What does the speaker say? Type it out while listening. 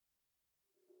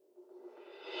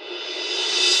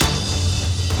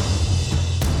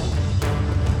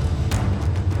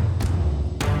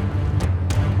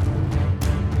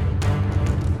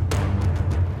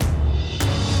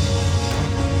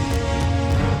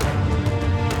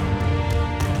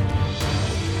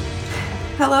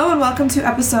Hello and welcome to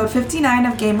episode 59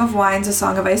 of Game of Wines, a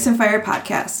Song of Ice and Fire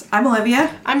podcast. I'm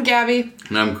Olivia. I'm Gabby.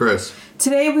 And I'm Chris.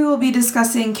 Today we will be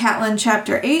discussing Catelyn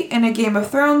Chapter 8 in A Game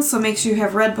of Thrones, so make sure you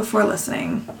have read before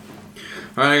listening.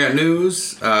 Alright, I got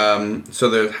news. So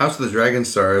the House of the Dragon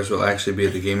Stars will actually be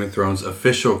at the Game of Thrones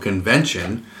official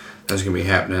convention. That's going to be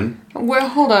happening. Well,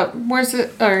 hold up. Where's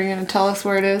it? Oh, are you going to tell us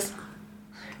where it is?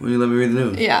 Will you let me read the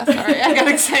news? Yeah, sorry. I got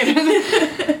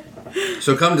excited.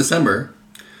 So come December,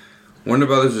 Warner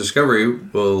Brothers Discovery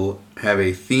will have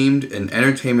a themed and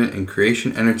entertainment and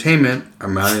creation entertainment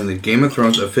around the Game of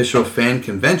Thrones official fan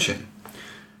convention.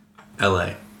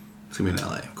 LA. It's going to be in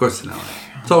LA. Of course it's in LA.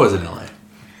 It's always in LA.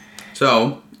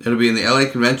 So, it'll be in the LA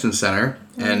Convention Center,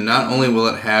 and not only will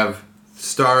it have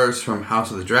stars from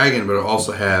House of the Dragon, but it'll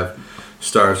also have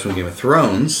stars from Game of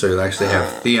Thrones. So you'll actually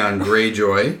have Theon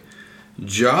Greyjoy,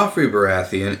 Joffrey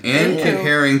Baratheon, and Kit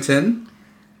Harington.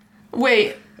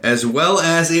 Wait. As well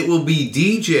as it will be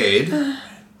DJ'd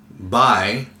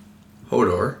by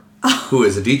Hodor, who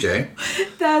is a DJ.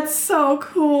 That's so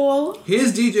cool.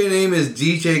 His DJ name is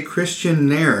DJ Christian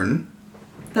Nairn.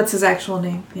 That's his actual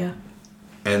name, yeah.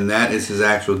 And that is his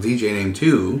actual DJ name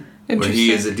too. When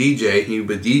he is a DJ, he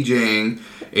will be DJing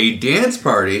a dance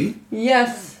party.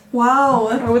 Yes. Wow.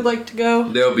 I would like to go.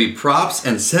 There will be props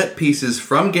and set pieces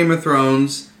from Game of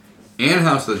Thrones and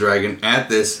House of the Dragon at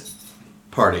this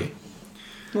party.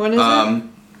 When is it?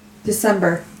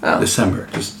 December. Oh. December.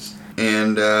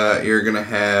 And you're going to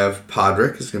have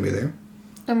Podrick is going to be there.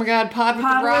 Oh my god, Pod with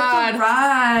Pod the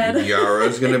Rod. with the Rod.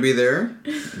 Yara's going to be there.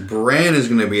 Bran is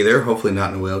going to be there, hopefully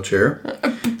not in a wheelchair.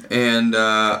 And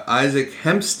Isaac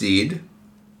Hempstead.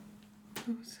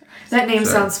 That name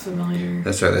sounds familiar.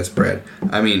 That's right, that's Brad.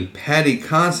 I mean, Paddy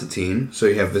Considine. So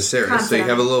you have Viserys. So you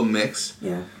have a little mix.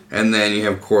 Yeah. And then you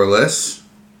have Corlys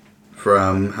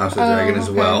from House of the Dragon as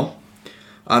well.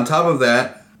 On top of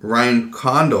that, Ryan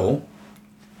Condal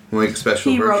will make a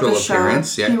special virtual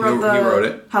appearance. Show. Yeah, he wrote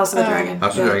it. House of the Dragon.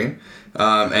 House of the Dragon.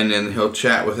 And then he'll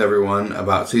chat with everyone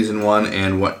about season 1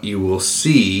 and what you will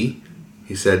see.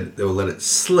 He said they will let it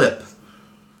slip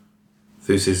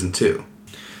through season 2.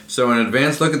 So an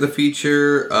advanced look at the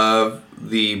feature of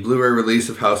the Blu-ray release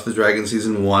of House of the Dragon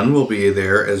season 1 will be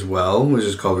there as well, which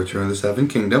is called Return of the Seven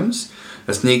Kingdoms.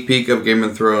 A sneak peek of Game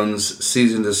of Thrones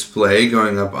season display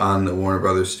going up on the Warner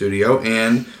Brothers studio,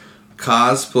 and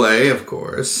cosplay, of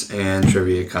course, and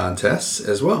trivia contests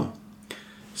as well.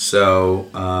 So,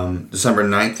 December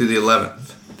 9th through the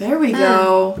 11th. There we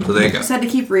go. So there you go. Just had to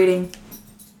keep reading.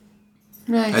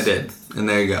 Nice. I did. And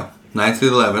there you go. 9th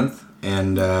through the 11th.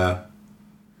 And,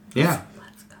 yeah.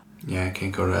 Let's go. Yeah, I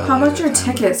can't go to LA. How much are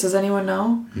tickets? Does anyone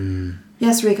know?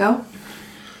 Yes, Rico?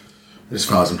 I just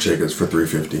found some tickets for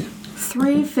 $350.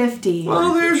 $350.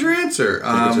 Well, there's your answer.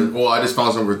 Well, I just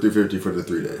found some for $350 for the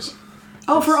 3 days.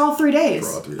 Oh, for all 3 days?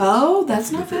 For all 3 days. Oh,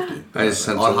 that's not bad. I just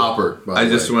sent On Hopper, by the I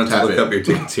just way. went to Tap look in. up your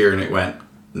tickets here, and it went,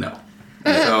 no.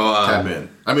 So, Tap in.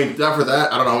 I mean, not for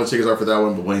that. I don't know how much tickets are for that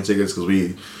one, but plane tickets,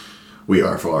 because we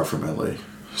are far from LA.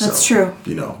 That's true.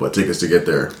 You know, but tickets to get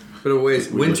there. but anyways,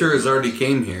 winter has already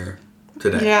came here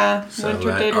today. Yeah, So winter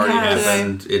that did already happen.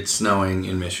 happened. It's snowing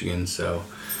in Michigan, so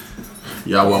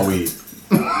Yeah, while we...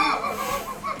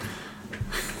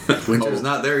 winter's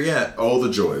not there yet. Oh,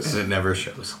 the joys. And it never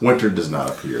shows. Winter does not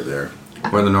appear there.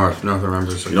 We're in the north. North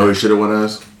remembers. You know who he should have won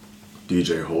as?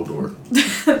 DJ Hodor.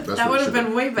 That would have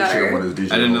been way better. I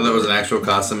didn't know that was an actual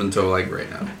costume until like right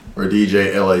now. Or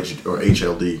DJ LH or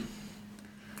HLD.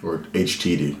 Or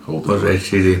HTD. What's Hodor.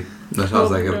 HTD? That sounds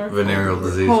Hold like the a door. venereal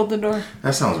disease. Hold the door.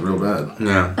 That sounds real bad.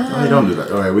 Yeah. No, don't do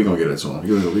that. All right, we're going to get it soon.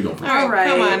 We're going to All right, All right.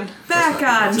 come on. Back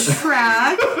on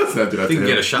track. Let's not do that You to can him.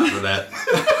 get a shot for that.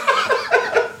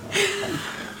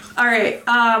 All right.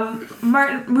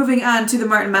 Martin. Moving on to the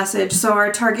Martin message. So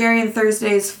our Targaryen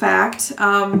Thursdays fact.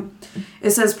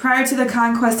 It says, prior to the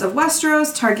conquest of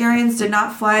Westeros, Targaryens did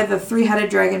not fly the three-headed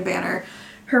dragon banner.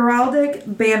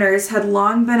 Heraldic banners had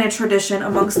long been a tradition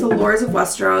amongst the lords of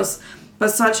Westeros, but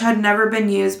such had never been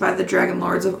used by the dragon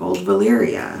lords of Old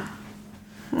Valyria.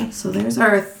 So there's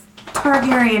our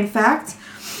Targaryen fact.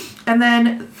 And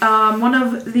then one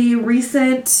of the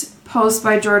recent posts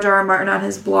by George R. R. Martin on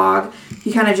his blog,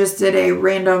 he kind of just did a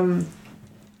random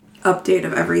update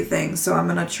of everything. So I'm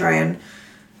going to try and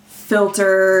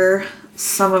filter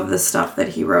some of the stuff that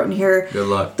he wrote in here. Good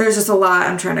luck. There's just a lot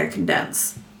I'm trying to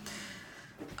condense.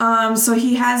 So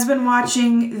he has been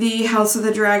watching the House of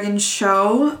the Dragon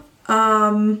show.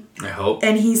 I hope.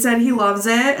 And he said he loves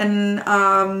it.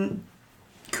 And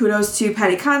kudos to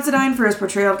Paddy Considine for his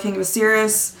portrayal of King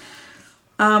Viserys.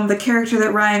 The character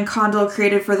that Ryan Condal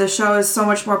created for the show is so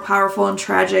much more powerful and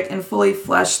tragic and fully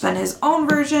fleshed than his own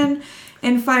version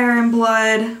in Fire and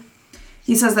Blood.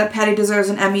 He says that Paddy deserves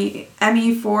an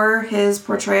Emmy for his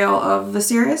portrayal of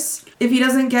Viserys. If he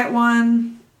doesn't get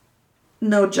one,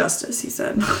 no justice, he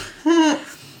said.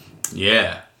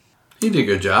 Yeah. He did a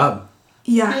good job.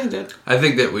 Yeah. He did. I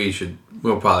think that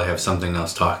we'll probably have something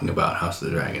else talking about House of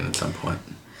the Dragon at some point.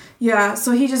 Yeah,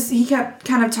 so he kept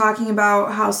kind of talking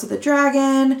about House of the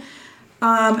Dragon,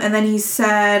 and then he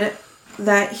said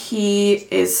that he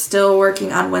is still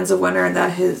working on Winds of Winter and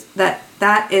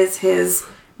that is his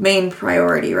main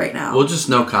priority right now. We'll just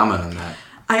no comment on that.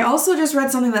 I also just read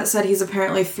something that said he's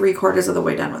apparently 3/4 of the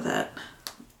way done with it.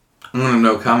 I'm gonna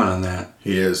no comment on that.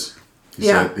 He is. He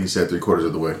said 3/4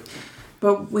 of the way.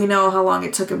 But we know how long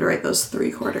it took him to write those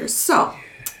 3/4. So,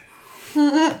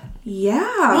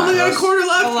 yeah. Only got a quarter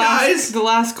left, guys. The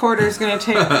last quarter is going to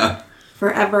take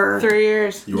Forever. 3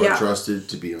 years. You are trusted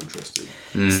to be untrusted.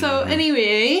 So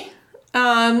anyway,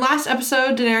 last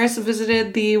episode, Daenerys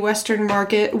visited the Western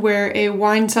Market where a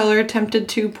wine seller attempted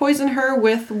to poison her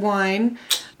with wine.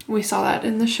 We saw that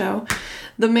in the show.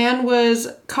 The man was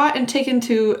caught and taken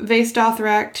to Vaes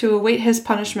Dothrak to await his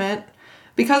punishment.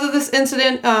 Because of this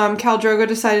incident, Khal Drogo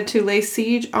decided to lay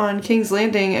siege on King's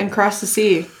Landing and cross the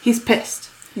sea. He's pissed.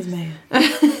 He's mad.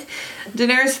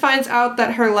 Daenerys finds out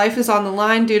that her life is on the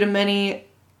line due to many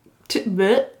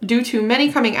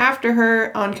coming after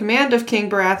her on command of King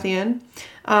Baratheon.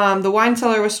 The wine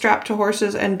cellar was strapped to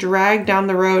horses and dragged down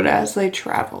the road as they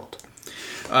traveled.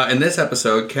 In this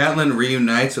episode, Catelyn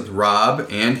reunites with Robb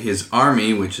and his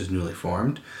army, which is newly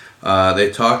formed. They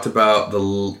talked about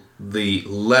the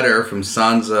letter from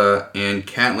Sansa, and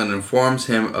Catelyn informs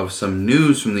him of some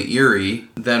news from the Eyrie.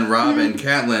 Then Robb and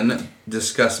Catelyn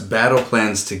discuss battle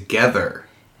plans together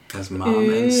as mom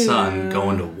and son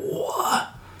go into war.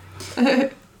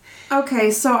 Okay,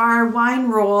 so our wine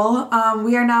roll,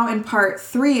 we are now in part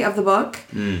 3 of the book,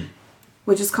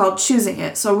 which is called Choosing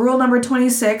It. So rule number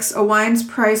 26, a wine's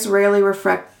price rarely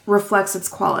reflects its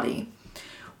quality.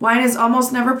 Wine is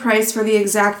almost never priced for the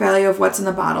exact value of what's in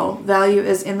the bottle. Value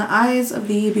is in the eyes of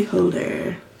the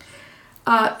beholder.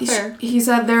 He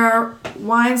said there are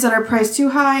wines that are priced too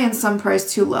high and some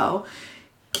priced too low.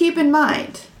 Keep in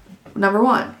mind, number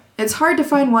 1, it's hard to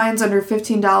find wines under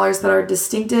 $15 that are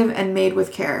distinctive and made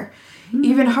with care.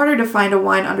 Even harder to find a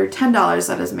wine under $10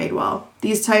 that is made well.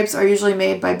 These types are usually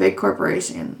made by big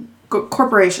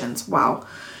corporations. Wow.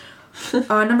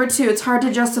 Number 2, it's hard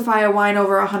to justify a wine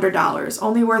over $100.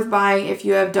 Only worth buying if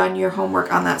you have done your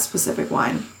homework on that specific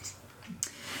wine.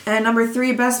 And number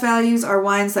 3, best values are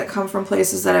wines that come from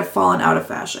places that have fallen out of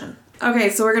fashion. Okay,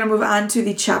 so we're going to move on to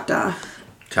the chapter.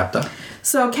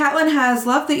 So Catelyn has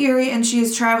left the Eyrie and she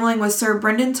is traveling with Sir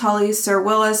Brynden Tully, Sir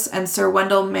Willis, and Sir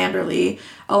Wendell Manderly,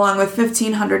 along with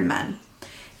 1,500 men.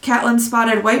 Catelyn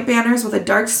spotted white banners with a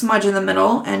dark smudge in the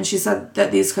middle, and she said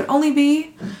that these could only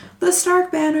be the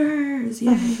Stark banners.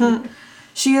 Yay.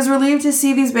 She is relieved to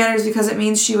see these banners because it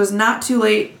means she was not too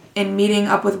late in meeting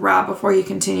up with Robb before he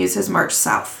continues his march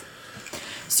south.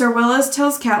 Sir Willis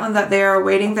tells Catelyn that they are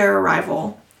awaiting their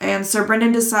arrival, and Sir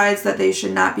Brynden decides that they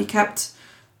should not be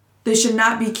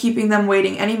keeping them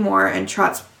waiting anymore, and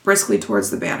trots briskly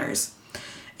towards the banners,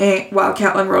 while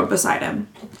Catelyn rode beside him.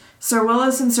 Sir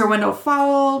Willis and Sir Wendell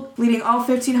followed, leading all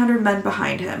 1,500 men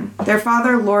behind him. Their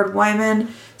father, Lord Wyman,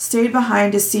 stayed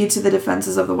behind to see to the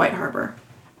defenses of the White Harbor.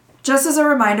 Just as a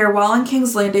reminder, while in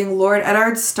King's Landing, Lord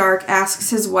Eddard Stark asks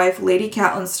his wife, Lady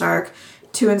Catelyn Stark,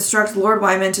 to instruct Lord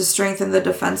Wyman to strengthen the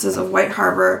defenses of White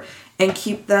Harbor and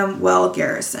keep them well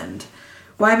garrisoned.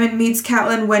 Wyman meets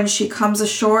Catelyn when she comes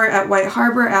ashore at White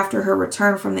Harbor after her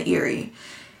return from the Eyrie.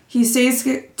 He stays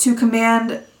to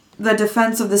command the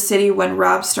defense of the city when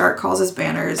Robb Stark calls his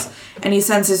banners, and he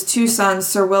sends his 2 sons,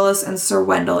 Sir Willis and Sir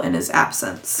Wendell, in his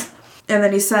absence. And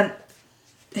then he sent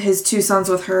his 2 sons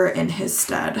with her in his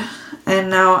stead.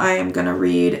 And now I am going to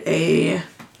read a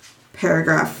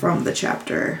paragraph from the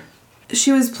chapter.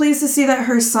 She was pleased to see that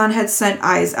her son had sent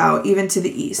eyes out, even to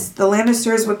the east. The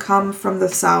Lannisters would come from the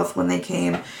south when they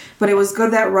came, but it was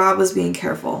good that Robb was being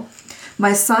careful.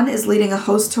 My son is leading a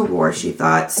host to war, she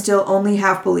thought, still only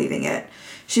half believing it.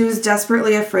 She was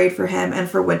desperately afraid for him and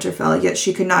for Winterfell, yet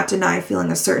she could not deny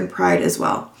feeling a certain pride as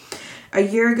well. A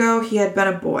year ago, he had been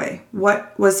a boy.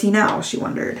 What was he now, she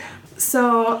wondered.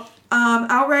 So,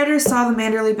 outriders saw the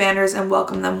Manderly banners and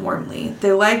welcomed them warmly.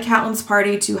 They led Catelyn's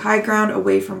party to high ground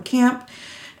away from camp,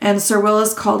 and Sir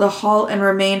Willis called a halt and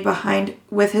remained behind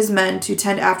with his men to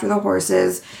tend after the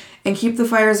horses and keep the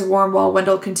fires warm while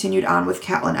Wendell continued on with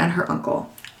Catelyn and her uncle.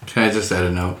 Can I just add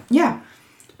a note? Yeah.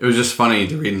 It was just funny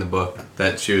to read in the book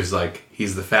that she was like,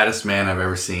 he's the fattest man I've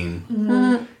ever seen.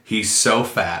 Mm-hmm. He's so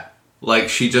fat. Like,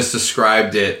 she just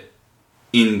described it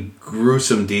in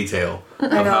gruesome detail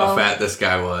of I know. how fat this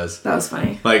guy was. That was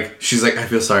funny. Like, she's like, I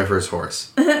feel sorry for his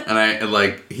horse.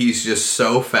 And he's just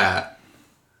so fat.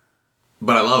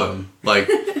 But I love him. Like,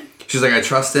 she's like, I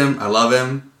trust him. I love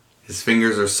him. His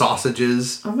fingers are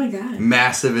sausages. Oh my god.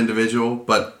 Massive individual,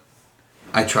 but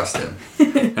I trust him.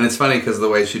 And it's funny because the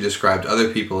way she described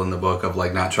other people in the book of,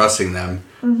 like, not trusting them.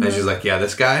 And she's like, yeah,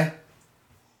 this guy,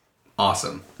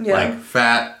 awesome. Yeah. Like,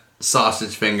 fat,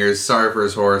 sausage fingers, sorry for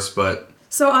his horse, but...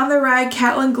 So on the ride,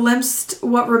 Catelyn glimpsed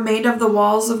what remained of the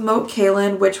walls of Moat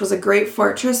Cailin, which was a great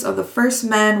fortress of the first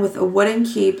men with a wooden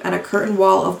keep and a curtain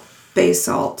wall of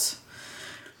basalt.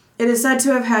 It is said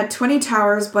to have had 20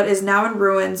 towers, but is now in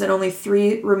ruins and only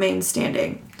 3 remain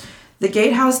standing. The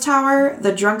Gatehouse Tower,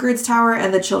 the Drunkard's Tower,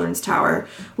 and the Children's Tower,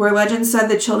 where legend said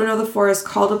the children of the forest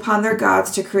called upon their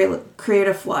gods to create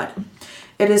a flood.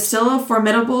 It is still a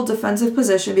formidable defensive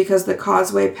position because the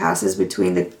causeway passes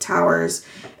between the towers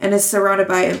and is surrounded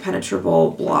by impenetrable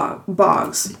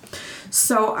bogs.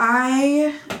 So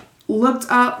I looked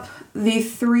up the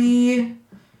 3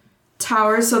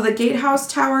 towers. So the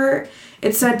Gatehouse Tower,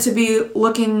 it's said to be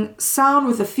looking sound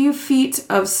with a few feet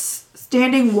of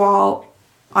standing wall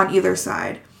on either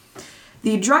side.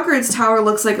 The Drunkard's Tower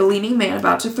looks like a leaning man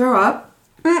about to throw up.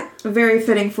 Very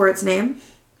fitting for its name.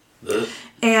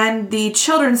 And the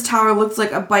Children's Tower looks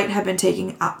like a bite had been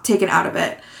taken out of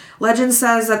it. Legend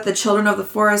says that the children of the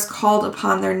forest called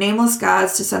upon their nameless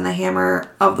gods to send the hammer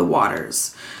of the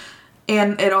waters.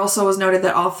 And it also was noted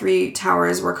that all 3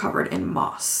 towers were covered in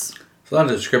moss. There's a lot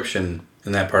of description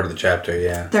in that part of the chapter,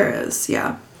 yeah. There is,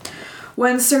 yeah.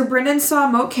 When Sir Brynden saw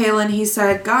Moat Cailin, he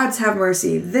said, "Gods have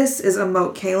mercy, this is a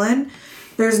Moat Cailin.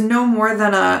 There's no more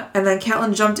than a..." And then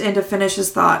Catelyn jumped in to finish his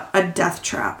thought, "a death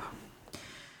trap."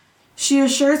 She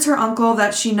assures her uncle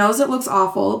that she knows it looks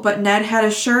awful, but Ned had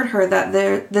assured her that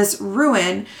this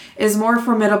ruin is more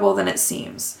formidable than it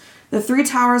seems. The 3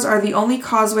 towers are the only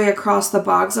causeway across the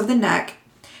bogs of the Neck.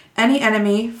 Any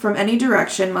enemy, from any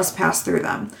direction, must pass through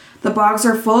them. The bogs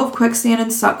are full of quicksand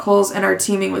and suckholes and are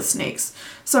teeming with snakes.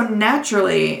 So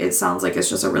naturally, it sounds like it's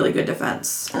just a really good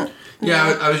defense.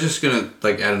 Yeah, I was just going to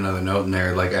add another note in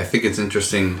there. Like, I think it's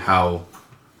interesting how...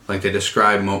 Like, they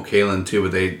describe Moat Cailin, too,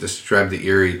 but they describe the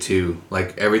Eyrie, too.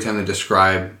 Like, every time they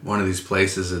describe one of these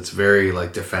places, it's very,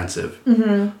 defensive.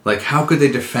 Mm-hmm. Like, how could they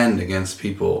defend against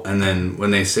people? And then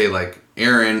when they say,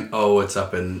 Arryn, it's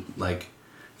up in,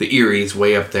 the Erie's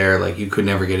way up there. You could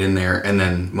never get in there. And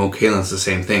then Moat Cailin's the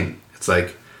same thing. It's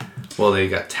well, they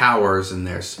got towers, and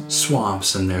there's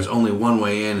swamps, and there's only one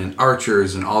way in, and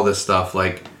archers, and all this stuff.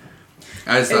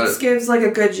 I just thought it gives a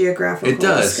good geographical description. It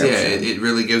does, description. yeah. It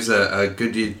really gives a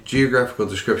good geographical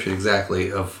description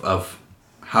exactly of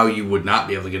how you would not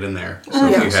be able to get in there. So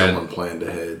if you had someone planned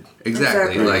ahead.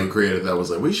 Exactly. Created that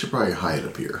was we should probably hide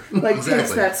up here.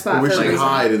 Fix that spot. We for a should reason.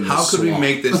 hide in the how could we swamp.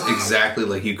 make this exactly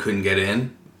like you couldn't get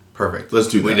in? Perfect. Let's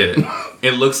do that. We did it.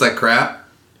 It looks like crap,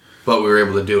 but we were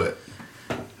able to do it.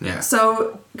 Yeah.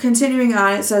 So, continuing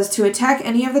on, it says, to attack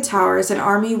any of the towers, an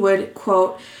army would,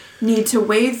 quote, need to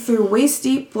wade through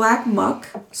waist-deep black muck,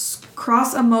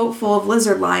 cross a moat full of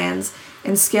lizard lions,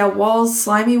 and scale walls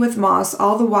slimy with moss,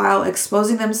 all the while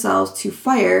exposing themselves to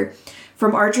fire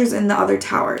from archers in the other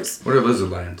towers. What are lizard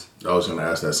lions? I was going to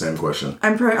ask that same question.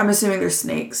 I'm assuming they're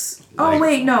snakes. Oh,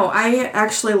 wait, no. I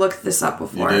actually looked this up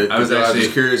before. You did? I was actually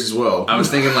just curious as well. I was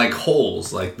thinking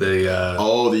holes, the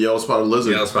the yellow spotted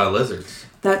lizard. yellow spotted lizards.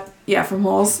 From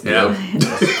holes. Yeah.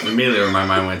 Immediately where my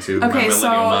mind went to. Okay, my millennial so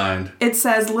mind. it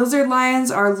says lizard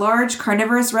lions are large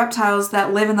carnivorous reptiles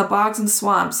that live in the bogs and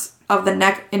swamps of the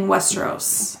Neck in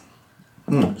Westeros.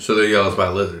 So they're yellow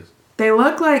spotted lizards. They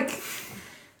look like...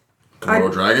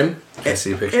 Komodo dragon? Can I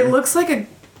see a picture? It looks like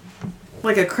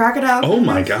a crocodile. Oh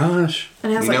my gosh.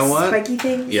 And it has You know what? spiky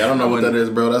things. Yeah, I don't know what that is,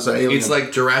 bro. That's an alien. It's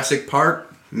like Jurassic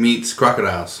Park meets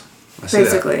crocodiles. I see that.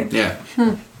 Basically. Yeah.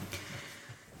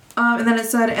 And then it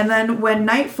said, and then when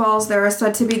night falls, there are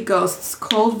said to be ghosts,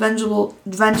 cold,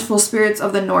 vengeful spirits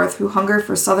of the north who hunger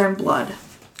for southern blood.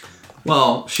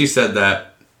 Well, she said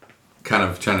that kind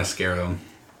of trying to scare them.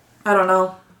 I don't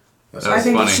know. That I was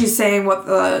think funny. she's saying what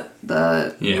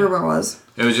the Yeah. rumor was.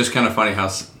 It was just kind of funny how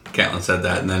Catelyn said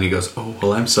that, and then he goes, "Oh,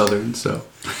 well, I'm Southern, so."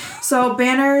 So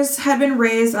banners had been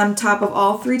raised on top of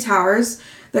all 3 towers.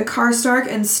 The Karstark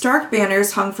and Stark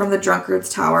banners hung from the Drunkard's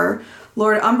Tower.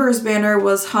 Lord Umber's banner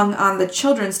was hung on the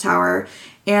Children's Tower,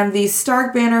 and the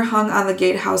Stark banner hung on the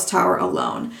Gatehouse Tower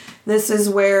alone. This is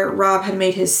where Robb had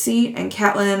made his seat, and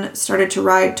Catelyn started to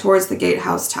ride towards the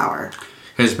Gatehouse Tower.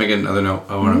 Can I just make another note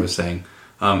of what I was saying?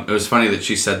 It was funny that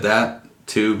she said that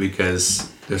too, because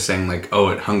they're saying like, oh,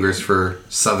 it hungers for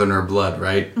Southerner blood,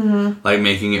 right? Mm-hmm. Like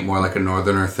making it more like a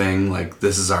Northerner thing, like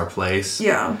this is our place.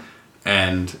 Yeah.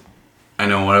 And I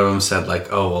know one of them said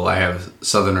like, oh, well, I have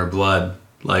Southerner blood,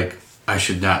 like I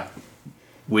should not,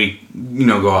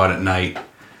 go out at night,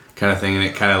 kind of thing. And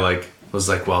it kind of like was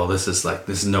like, well, this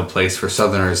is no place for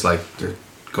Southerners, like they're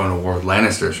going to war with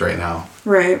Lannisters right now.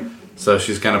 Right. So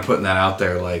she's kind of putting that out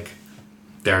there, like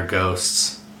they're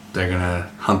ghosts. They're gonna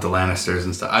hunt the Lannisters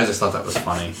and stuff. I just thought that was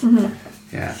funny. Mm-hmm.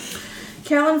 Yeah.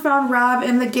 Catelyn found Robb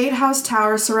in the gatehouse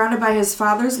tower, surrounded by his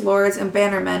father's lords and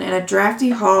bannermen in a drafty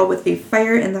hall with a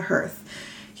fire in the hearth.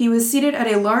 He was seated at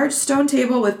a large stone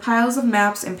table with piles of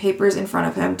maps and papers in front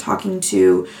of him, talking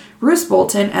to Roose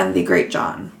Bolton and the Great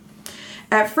John.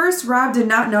 At first, Robb did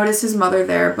not notice his mother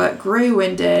there, but Grey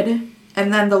Wind did,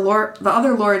 and then the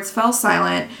other lords fell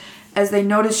silent as they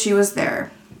noticed she was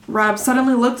there. Robb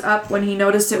suddenly looked up when he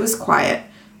noticed it was quiet.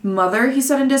 "Mother," he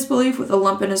said in disbelief with a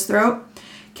lump in his throat.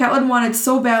 Catelyn wanted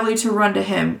so badly to run to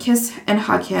him, kiss and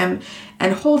hug him,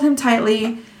 and hold him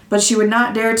tightly, but she would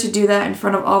not dare to do that in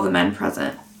front of all the men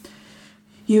present.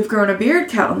 "You've grown a beard,"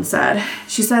 Catelyn said.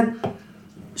 She said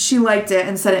she liked it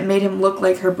and said it made him look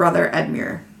like her brother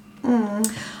Edmure.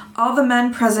 All the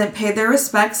men present paid their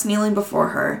respects, kneeling before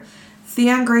her.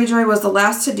 Theon Greyjoy was the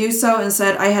last to do so and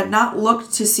said, "I had not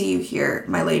looked to see you here,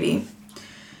 my lady."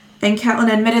 And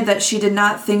Catelyn admitted that she did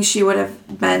not think she would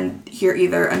have been here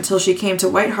either until she came to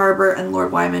White Harbor and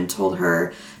Lord Wyman told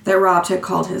her that Robb had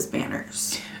called his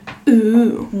banners.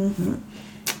 Ooh.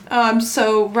 Mm-hmm.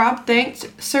 So Robb thanked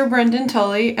Sir Brendan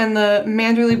Tully and the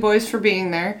Manderley boys for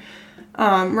being there.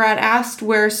 Rad asked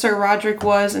where Sir Roderick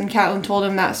was, and Catelyn told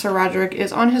him that Sir Roderick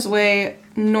is on his way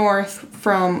north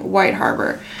from White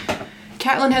Harbor.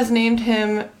 Catelyn has named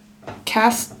him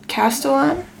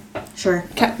Castellan? Sure.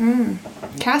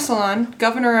 Castellan,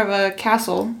 governor of a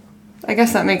castle. I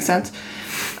guess that makes sense.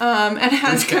 And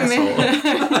has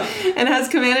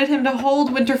commanded him to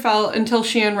hold Winterfell until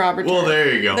she and Robb return. Well,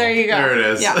 there you go. There you go. There it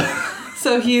is. Yeah.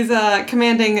 So he's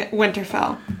commanding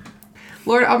Winterfell.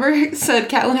 Lord Albert said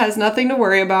Catelyn has nothing to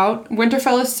worry about.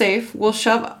 Winterfell is safe. We'll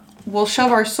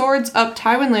shove our swords up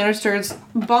Tywin Lannister's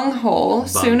bunghole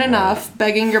soon enough,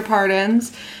 begging your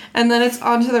pardons, and then it's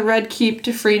on to the Red Keep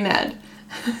to free Ned.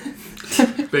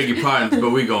 Beg your pardons,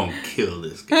 but we gonna kill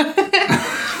this guy.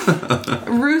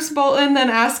 Roose Bolton then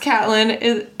asked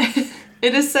Catelyn,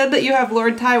 "It is said that you have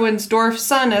Lord Tywin's dwarf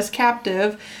son as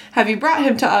captive. Have you brought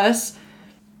him to us?"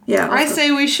 Yeah. I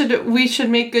say we should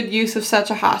make good use of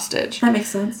such a hostage. That makes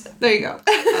sense. There you go.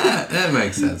 That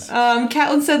makes sense.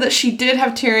 Catelyn said that she did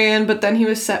have Tyrion, but then he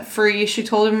was set free. She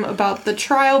told him about the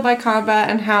trial by combat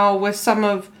and how, with some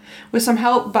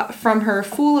help from her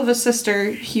fool of a sister,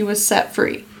 he was set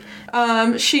free.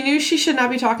 She knew she should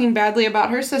not be talking badly about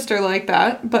her sister like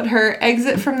that, but her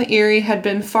exit from the Eyrie had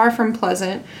been far from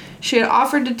pleasant. She had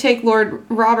offered to take Lord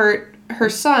Robert, her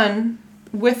son,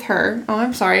 with her. Oh,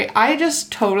 I'm sorry. I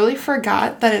just totally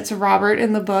forgot that it's Robert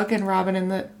in the book and Robin in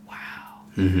the... Wow.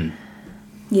 Mm-hmm.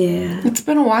 Yeah. It's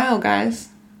been a while, guys.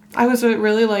 I was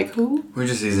really like, who? We're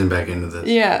just easing back into this.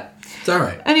 Yeah. It's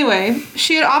alright. Anyway,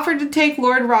 she had offered to take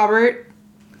Lord Robert,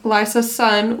 Lysa's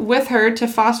son, with her to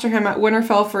foster him at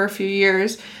Winterfell for a few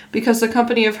years because the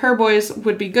company of her boys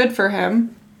would be good for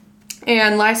him.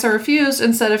 And Lysa refused.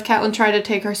 Instead, if Catelyn tried to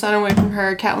take her son away from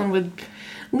her, Catelyn would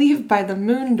leave by the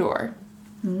moon door.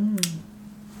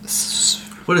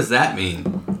 What does that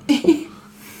mean?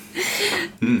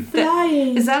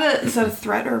 Flying. Is that a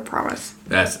threat or a promise?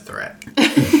 That's a threat.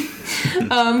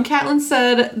 Catelyn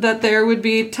said that there would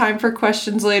be time for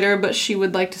questions later, but she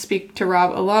would like to speak to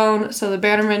Robb alone, so the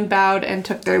bannermen bowed and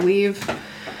took their leave.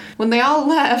 When they all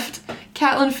left,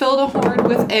 Catelyn filled a horn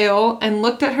with ale and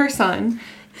looked at her son.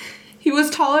 He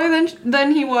was taller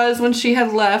than he was when she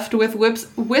had left, with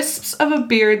wisps of a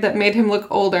beard that made him look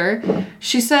older.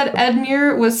 She said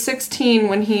Edmure was 16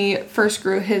 when he first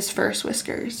grew his first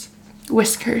whiskers.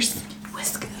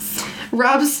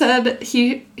 Robb said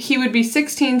he would be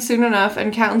 16 soon enough,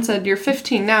 and Catelyn said, "You're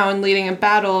 15 now and leading a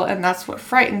battle, and that's what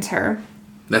frightens her."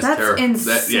 That's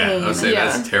insane. I would say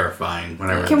that's terrifying.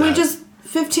 Whenever Can we just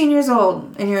 15 years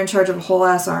old and you're in charge of a whole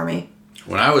ass army?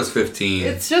 When I was 15,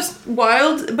 It's just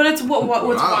wild, but it's what's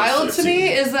wild to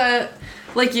me is that,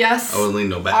 like, yes, I would lean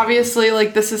no back. obviously,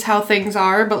 like, this is how things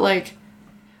are, but, like,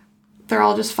 they're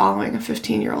all just following a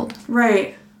 15-year-old.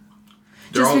 Right.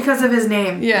 Just because of his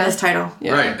name and his title.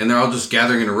 Yeah. Right, and they're all just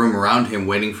gathering in a room around him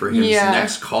waiting for his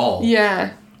next call.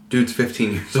 Yeah. Dude's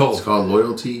 15 years It's old. called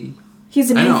loyalty. He's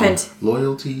an I know. infant.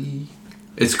 Loyalty.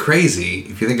 It's crazy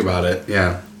if you think about it.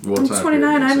 Yeah. Well, I'm it's not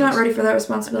 29. very I'm not sense. ready for that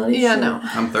responsibility. Yeah, so- no.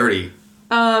 I'm 30.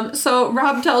 So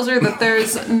Rob tells her that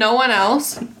there's no one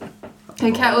else.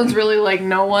 And Catelyn's really like,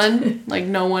 no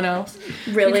one else.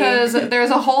 Really? Because there's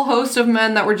a whole host of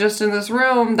men that were just in this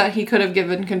room that he could have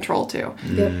given control to.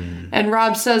 Yep. And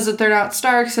Rob says that they're not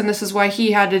Starks and this is why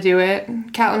he had to do it.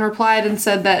 Catelyn replied and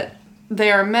said that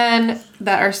they are men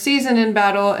that are seasoned in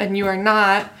battle and you are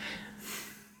not.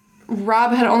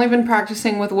 Rob had only been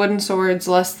practicing with wooden swords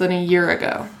less than a year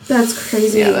ago. That's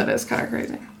crazy. Yeah, that is kind of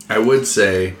crazy. I would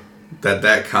say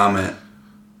that comment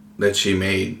that she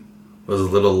made was a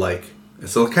little like,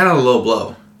 it's kind of a low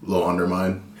blow. Low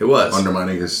undermine. It was.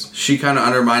 Undermining his... She kind of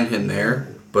undermined him there,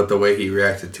 but the way he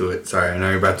reacted to it, sorry, I know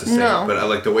you're about to say No. it, but I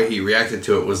like the way he reacted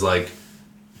to it was like,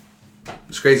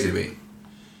 it's crazy to me.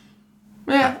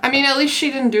 Yeah, I mean, at least she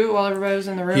didn't do it while everybody was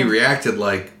in the room. He reacted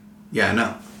like, yeah, I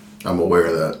know. I'm aware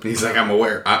of that. He's like, I'm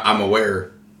aware. I'm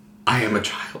aware. I am a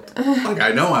child. Like,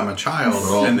 I know I'm a child,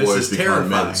 All and this boys is become terrifying.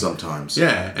 men sometimes.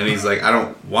 Yeah, and he's like, I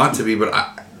don't want to be, but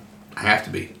I have to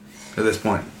be at this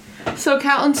point. So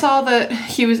Catelyn saw that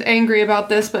he was angry about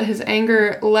this, but his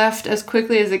anger left as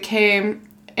quickly as it came,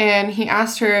 and he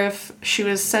asked her if she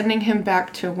was sending him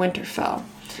back to Winterfell.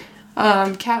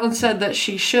 Catelyn said that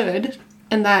she should,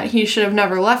 and that he should have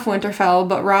never left Winterfell,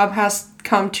 but Robb has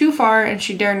come too far, and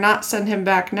she dare not send him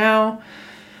back now.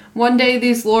 One day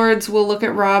these lords will look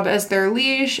at Robb as their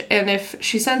liege, and if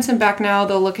she sends him back now,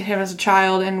 they'll look at him as a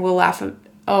child and will laugh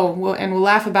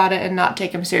about it and not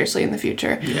take him seriously in the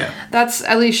future. Yeah. That's,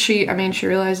 at least she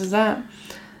realizes that.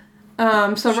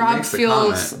 So She Robb makes the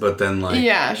feels... comment, but then like,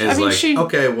 Yeah, is I mean, like, she-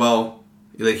 okay, well,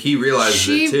 like he realizes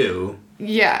it too.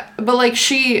 Yeah, but like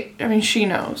she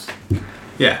knows.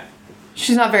 Yeah.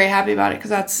 She's not very happy about it because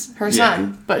that's her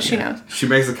son, but she knows. She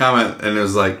makes the comment, and it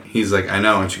was like, he's like, I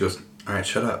know, and she goes, all right,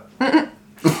 shut up. Like,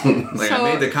 So-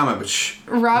 I made the comment, but shh.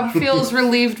 Robb feels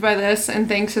relieved by this and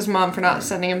thanks his mom for not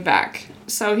sending him back.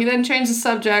 So he then changed the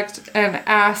subject and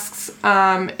asks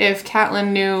if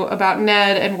Catelyn knew about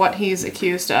Ned and what he's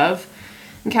accused of.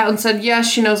 And Catelyn said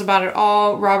yes, she knows about it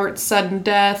all. Robert's sudden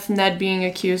death, Ned being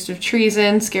accused of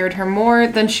treason, scared her more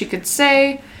than she could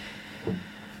say.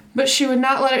 But she would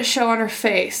not let it show on her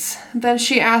face. Then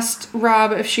she asked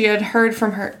Robb if she had heard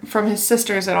from his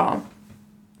sisters at all.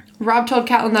 Robb told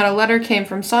Catelyn that a letter came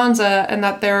from Sansa and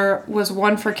that there was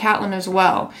one for Catelyn as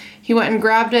well. He went and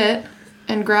grabbed it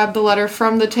and grabbed the letter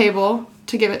from the table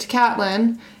to give it to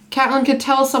Catelyn. Catelyn could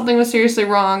tell something was seriously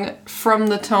wrong from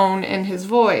the tone in his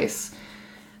voice.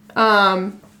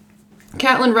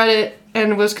 Catelyn read it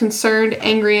and was concerned,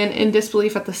 angry, and in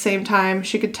disbelief at the same time.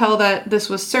 She could tell that this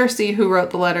was Cersei who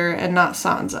wrote the letter and not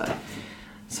Sansa.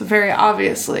 So very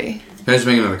obviously. Can I just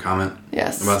make another comment?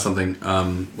 Yes. About something?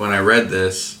 When I read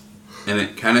this, and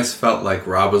it kind of felt like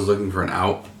Robb was looking for an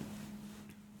out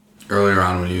earlier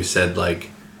on when you said, like,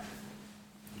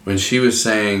 when she was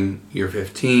saying, you're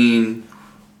 15,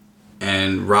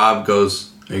 and Robb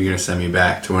goes, are you going to send me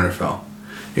back to Winterfell?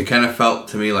 It kind of felt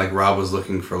to me like Robb was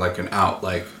looking for, like, an out.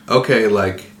 Like, okay,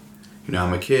 like, you know,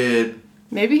 I'm a kid.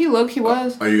 Maybe he low-key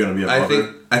was. Are you going to be a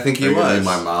mother? I think he Are you gonna was. be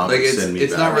my mom like and it's send me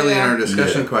it's back? not really in our Yeah.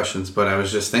 discussion Yeah. questions, but I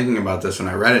was just thinking about this when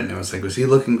I read it, and it was like, was he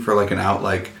looking for like an out?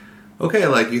 Like, okay,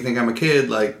 like you think I'm a kid?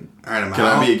 Like, all right, I'm Can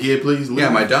out. I be a kid, please? Yeah,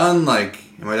 am I done? Like,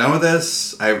 am I done with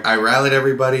this? I rallied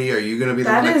everybody. Are you gonna be the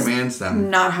one that is commands them?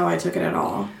 not how I took it at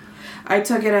all. I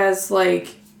took it as like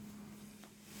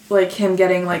him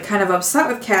getting like kind of upset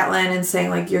with Catelyn and saying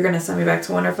like, you're gonna send me back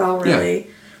to Winterfell, really.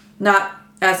 Not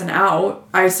as an out.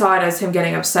 I saw it as him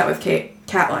getting upset with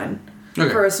Catelyn Okay.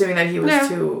 for assuming that he was Yeah.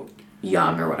 too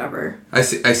young or whatever. I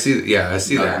see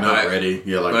that. Not but ready.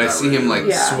 Yeah, like but I not see ready. him like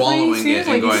Yeah. swallowing Well, he seems it like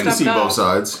and he going. You see stepped up. both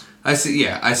sides. I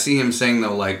see him saying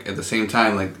though, like at the same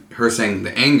time, like her saying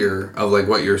the anger of like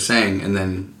what you're saying, and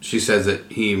then she says that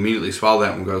he immediately swallowed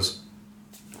that and goes,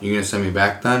 "You gonna send me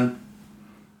back then?"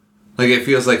 Like it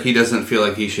feels like he doesn't feel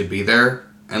like he should be there,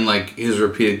 and like his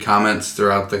repeated comments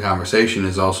throughout the conversation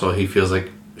is also he feels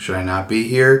like, should I not be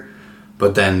here?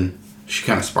 But then she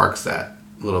kind of sparks that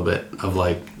a little bit of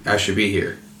like, I should be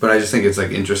here. But I just think it's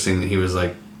like interesting that he was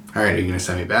like, all right, are you gonna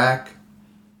send me back?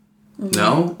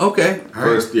 No? Okay. All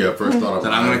right. First thought of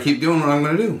Then I'm gonna keep doing what I'm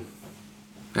gonna do.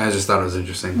 I just thought it was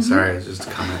interesting. Sorry, it's just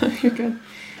a comment. You're good.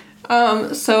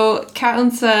 So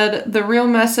Catelyn said, the real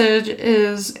message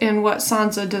is in what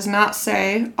Sansa does not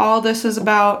say. All this is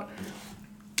about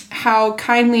how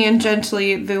kindly and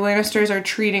gently the Lannisters are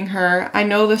treating her. I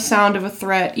know the sound of a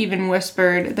threat, even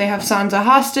whispered. They have Sansa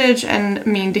hostage and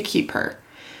mean to keep her.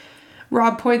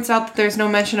 Robb points out that there's no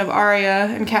mention of Arya,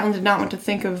 and Catelyn did not want to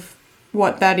think of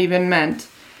what that even meant.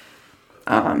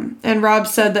 And Robb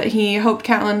said that he hoped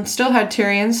Catelyn still had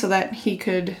Tyrion so that he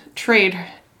could trade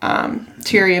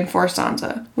Tyrion for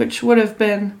Sansa, which would have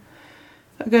been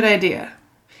a good idea.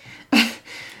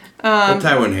 But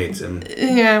Tywin hates him.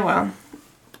 Yeah, well.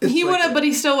 It's He like- would have, but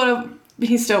he still would have.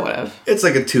 He still would have. It's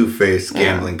like a two-faced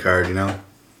gambling card, you know?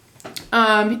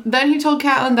 Then he told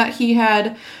Catelyn that he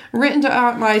had written to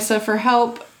Aunt Lysa for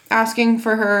help, asking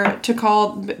for her to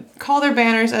call their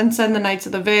banners and send the Knights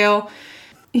of the Vale.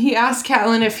 He asked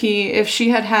Catelyn if she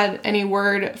had any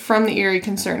word from the Eyrie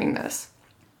concerning this.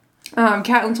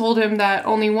 Catelyn told him that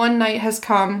only one knight has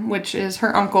come, which is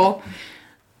her uncle,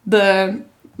 the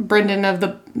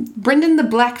Brynden the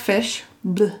Blackfish,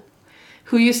 bleh,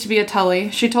 who used to be a Tully.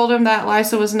 She told him that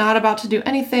Lysa was not about to do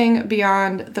anything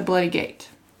beyond the Bloody Gate.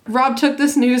 Robb took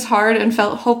this news hard and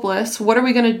felt hopeless. What are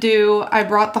we going to do? I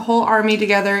brought the whole army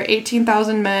together,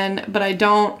 18,000 men, but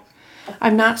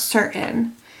I'm not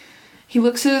certain. He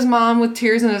looks at his mom with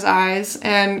tears in his eyes,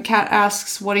 and Cat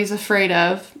asks what he's afraid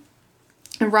of.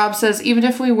 And Robb says, even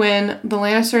if we win, the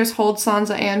Lannisters hold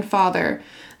Sansa and Father.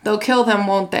 They'll kill them,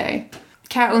 won't they?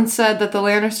 Catelyn said that the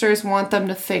Lannisters want them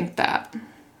to think that.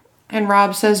 And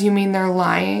Robb says, you mean they're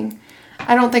lying?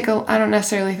 I don't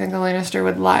necessarily think a Lannister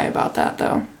would lie about that,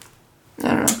 though. I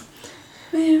don't know.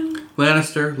 Man.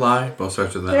 Lannister, lie, both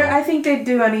starts with that. I think they'd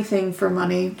do anything for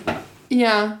money.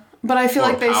 Yeah, but I feel Or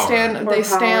like they power. stand,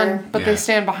 Yeah. they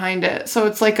stand behind it. So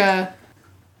it's like a.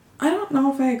 I don't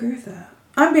know if I agree with that.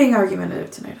 I'm being argumentative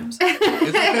tonight. I'm sorry.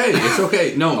 It's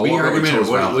okay. No, be walk over argumentative.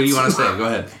 Joe's What do you want to balance. say? Go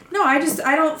ahead. No,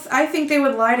 I think they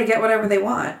would lie to get whatever they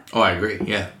want. Oh, I agree.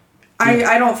 Yeah.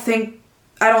 I don't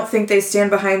think they stand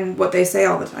behind what they say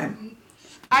all the time.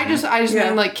 I just Yeah.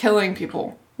 mean like killing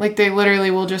people. Like they literally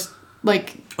will just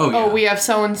like, Oh, yeah. we have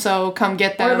so and so, come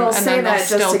get them, Or they'll and say then they'll that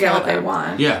just still to get kill what they them.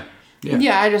 want. Yeah. Yeah.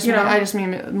 Yeah, I just You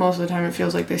mean most of the time it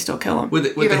feels like they still kill them. With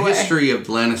the Either way. history of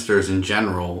Lannisters in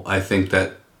general, I think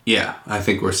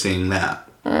we're seeing that.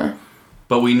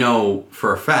 But we know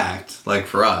for a fact, like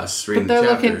for us, reading But the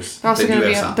they're chapters, they're also they do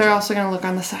gonna have Sansa. they're also gonna look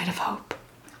on the side of hope.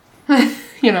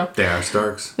 You know. They are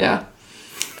Starks. Yeah.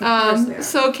 they are.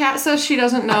 So Kat says she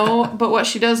doesn't know, but what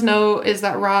she does know is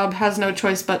that Robb has no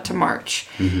choice but to march.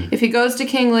 Mm-hmm. If he goes to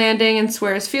King Landing and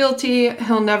swears fealty,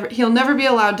 he'll never be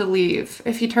allowed to leave.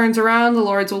 If he turns around, the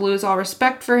lords will lose all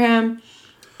respect for him,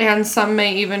 and some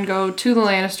may even go to the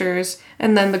Lannisters,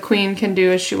 and then the queen can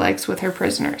do as she likes with her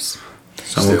prisoners.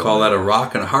 Some will call that a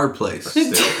rock and a hard place.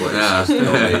 Stalemate. Yeah.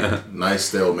 Stalemate. Nice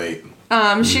stalemate.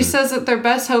 She says that their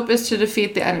best hope is to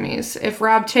defeat the enemies. If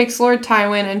Robb takes Lord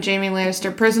Tywin and Jaime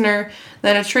Lannister prisoner,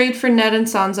 then a trade for Ned and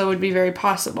Sansa would be very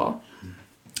possible.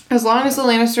 As long as the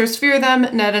Lannisters fear them,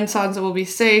 Ned and Sansa will be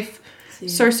safe.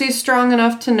 Cersei's strong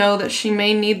enough to know that she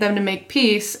may need them to make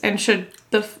peace, and should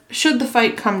the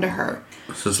fight come to her.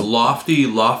 So it's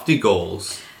lofty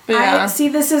goals. Yeah.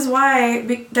 This is why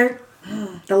the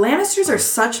Lannisters are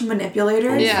such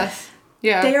manipulators. Yes.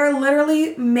 Yeah. They are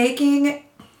literally making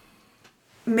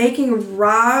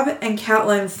Robb and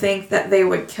Catelyn think that they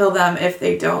would kill them if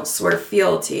they don't swear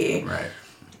fealty. Right.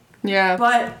 Yeah.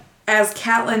 But as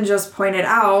Catelyn just pointed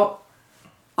out,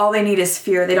 all they need is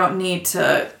fear. They don't need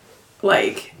to,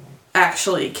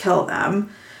 actually kill them.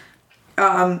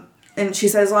 And she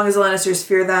said as long as the Lannisters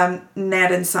fear them,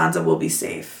 Ned and Sansa will be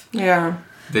safe. Yeah.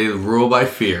 They rule by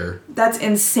fear. That's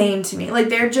insane to me.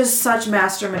 They're just such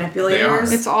master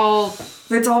manipulators. It's all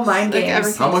It's all mind like games.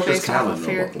 everything. How much does based off Catelyn of know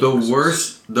fear. about The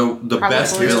worst, the best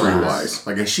Probably. villains. history-wise?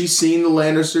 Like, has she seen the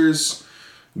Lannisters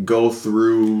go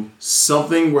through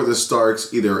something where the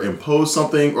Starks either impose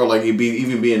something or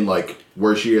even being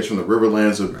where she is from the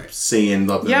Riverlands of seeing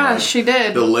nothing? Yeah, she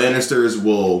did. The Lannisters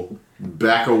will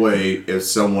back away if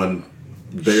someone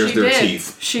bares She their did.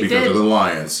 teeth She because did. of the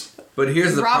lions. But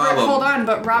here's the Robert, problem. hold on,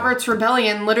 but Robert's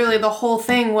rebellion, literally the whole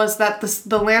thing was that the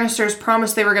Lannisters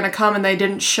promised they were going to come and they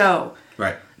didn't show.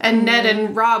 Right. And Ned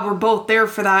and Robb were both there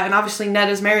for that, and obviously Ned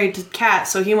is married to Kat,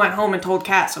 so he went home and told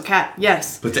Kat, so Kat,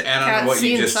 yes. But to add on Kat's to what you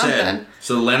seen just something. said,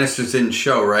 so the Lannisters didn't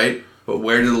show, right? But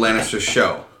where did the Lannisters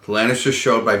show? The Lannisters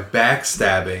showed by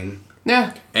backstabbing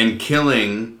Yeah, and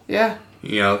killing, yeah.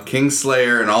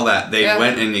 Kingslayer and all that. They Yeah.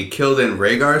 went and they killed in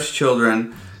Rhaegar's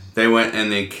children. They went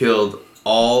and they killed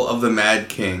all of the Mad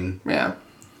King Yeah.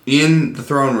 in the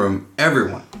throne room.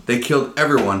 Everyone. They killed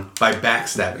everyone by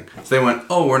backstabbing. So they went,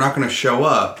 oh, we're not going to show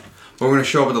up. But we're going to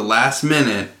show up at the last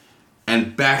minute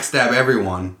and backstab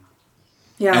everyone.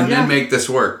 Yeah. And then make this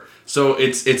work. So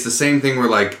it's the same thing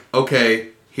where okay,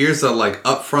 here's a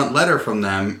upfront letter from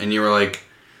them, and you were like,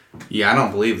 yeah, I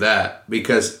don't believe that,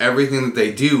 because everything that they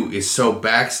do is so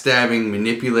backstabbing,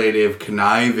 manipulative,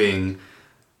 conniving.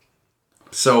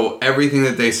 So everything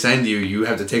that they send you, you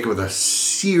have to take it with a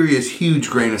serious, huge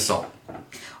grain of salt.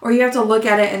 Or you have to look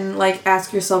at it and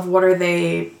ask yourself, what are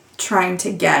they trying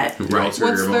to get. The ulterior What's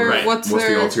motive. their Right. what's What's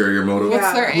their the ulterior motive? what's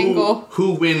Yeah. their angle?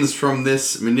 Who wins from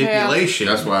this manipulation?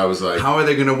 That's why I was like, How are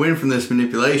they going to win from this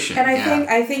manipulation? And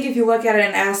I think if you look at it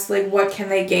and ask like what can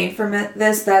they gain from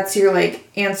this, that's your like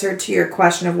answer to your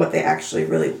question of what they actually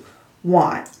really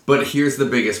want. But here's the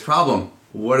biggest problem.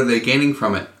 What are they gaining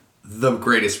from it? The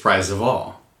greatest prize of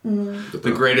all.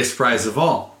 The greatest prize of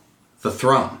all. The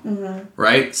throne.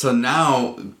 Right? So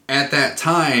now, at that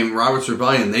time, Robert's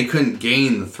Rebellion, they couldn't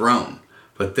gain the throne.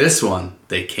 But this one,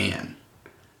 they can.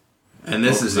 And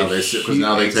this is now a they sit, because huge-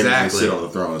 now they technically exactly. sit on the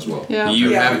throne as well. Yeah.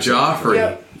 You Yeah. have Joffrey.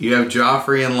 Yep. You have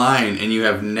Joffrey in line, and you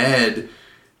have Ned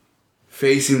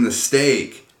facing the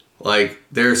stake. Like,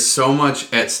 there's so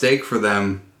much at stake for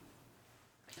them.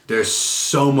 There's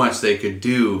so much they could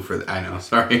do for. I know.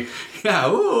 Sorry.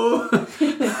 Yeah. Ooh.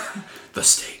 The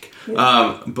stake.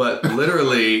 But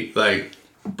literally, like,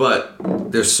 but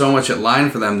there's so much at line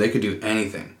for them. They could do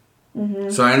anything.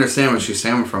 So I understand what she's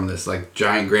saying from this, like,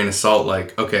 giant grain of salt.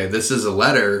 Like, okay, this is a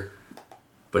letter,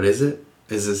 but is it?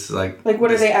 Is this like? Like,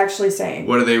 what are they actually saying?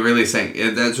 What are they really saying?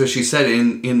 And that's what she said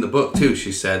in the book too.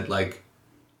 She said, like,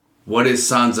 what is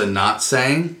Sansa not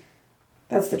saying?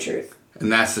 That's the truth.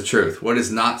 And that's the truth. What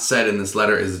is not said in this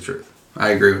letter is the truth. I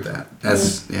agree with that.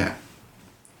 That's yeah.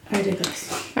 I did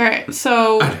this. All right,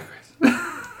 so I digress.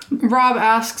 Rob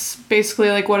asks basically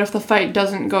like, what if the fight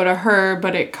doesn't go to her,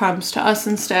 but it comes to us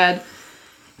instead?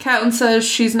 Catelyn says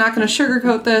she's not going to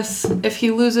sugarcoat this. If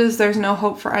he loses, there's no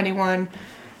hope for anyone.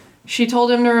 She told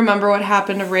him to remember what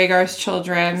happened to Rhaegar's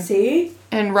children, See?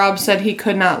 and Rob said he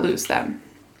could not lose them.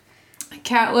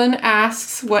 Catelyn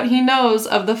asks what he knows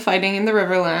of the fighting in the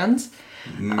Riverlands.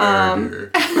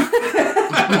 Murder.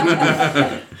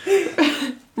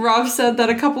 Rob said that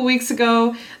a couple weeks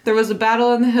ago, there was a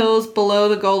battle in the hills below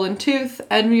the Golden Tooth.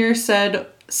 Edmure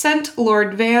sent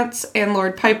Lord Vance and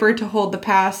Lord Piper to hold the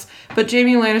pass, but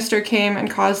Jaime Lannister came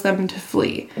and caused them to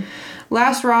flee.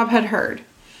 Last Rob had heard.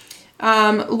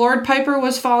 Lord Piper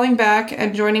was falling back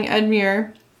and joining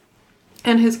Edmure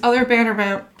and his other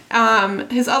bannermen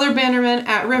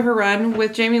at River Run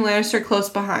with Jaime Lannister close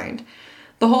behind.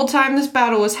 The whole time this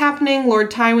battle was happening,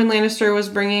 Lord Tywin Lannister was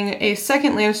bringing a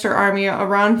second Lannister army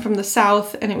around from the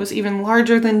south, and it was even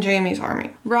larger than Jaime's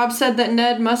army. Robb said that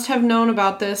Ned must have known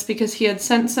about this because he had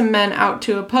sent some men out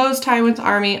to oppose Tywin's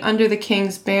army under the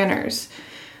king's banners.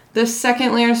 This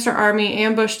second Lannister army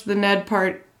ambushed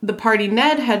the party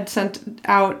Ned had sent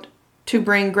out to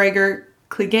bring Gregor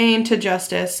Clegane to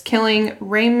justice, killing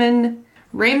Raymond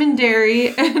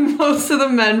Darry and most of the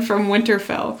men from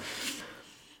Winterfell.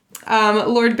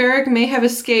 Lord Beric may have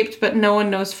escaped, but no one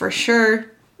knows for sure.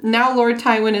 Now Lord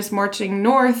Tywin is marching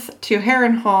north to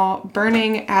Harrenhal,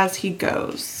 burning as he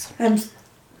goes.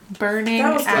 Burning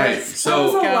That was as good. So, That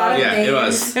was a lot of yeah, it names.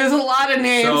 was. It was a lot of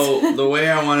names. So the way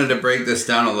I wanted to break this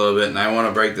down a little bit, and I want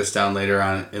to break this down later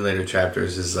on in later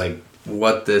chapters, is like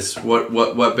what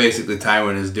basically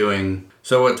Tywin is doing.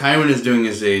 So what Tywin is doing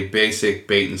is a basic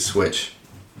bait and switch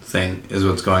thing is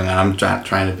what's going on. I'm not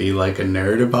trying to be like a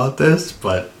nerd about this,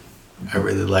 but I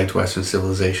really liked Western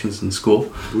civilizations in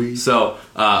school. So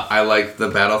I like the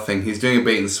battle thing. He's doing a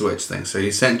bait and switch thing. So he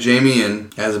sent Jaime in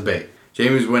as a bait.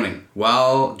 Jaime's winning.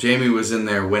 While Jaime was in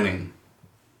there winning,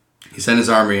 he sent his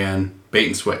army in, bait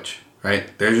and switch,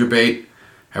 right? There's your bait.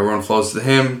 Everyone flows to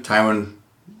him. Tywin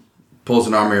pulls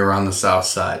an army around the south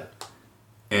side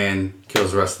and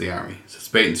kills the rest of the army. So it's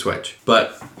bait and switch.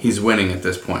 But he's winning at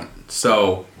this point.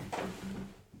 So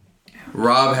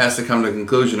Robb has to come to the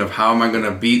conclusion of how am I going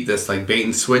to beat this like bait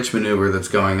and switch maneuver that's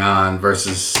going on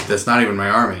versus that's not even my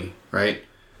army, right?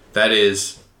 That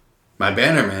is my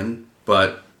bannermen,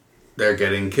 but they're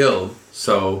getting killed.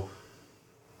 So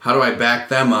how do I back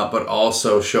them up but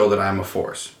also show that I'm a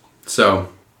force?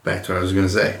 So back to what I was going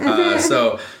to say.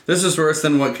 So this is worse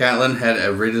than what Catelyn had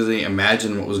originally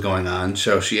imagined what was going on.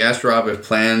 So she asked Robb if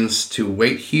plans to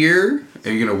wait here. Are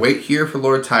you going to wait here for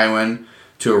Lord Tywin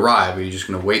to arrive? Are you just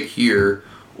going to wait here?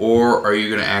 Or are you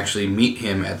going to actually meet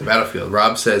him at the battlefield?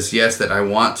 Robb says yes, that I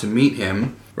want to meet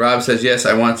him. Robb says yes,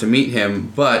 I want to meet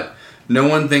him, but no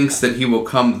one thinks that he will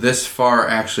come this far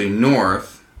actually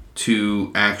north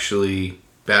to actually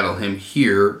battle him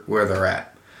here where they're at.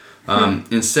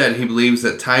 Instead, he believes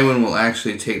that Tywin will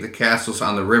actually take the castles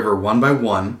on the river one by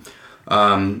one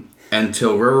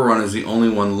until River Run is the only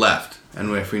one left.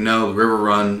 And if we know, the River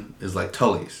Run is like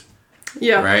Tully's.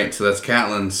 Yeah. Right? So that's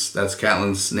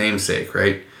Catelyn's namesake,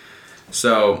 right?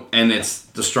 So, and it's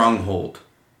the stronghold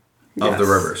of the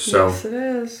river. So Yes, it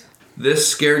is. this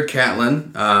scared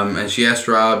Catelyn, and she asked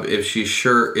Robb if he's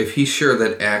sure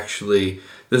that actually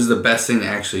this is the best thing to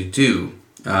actually do,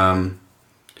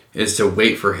 is to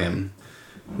wait for him.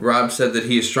 Robb said that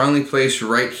he is strongly placed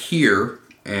right here,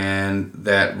 and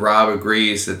that Robb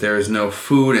agrees that there is no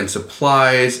food and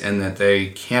supplies, and that they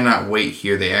cannot wait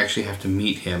here. They actually have to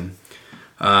meet him,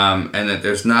 and that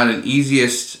there's not an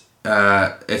easiest.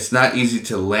 It's not easy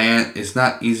to land. It's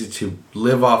not easy to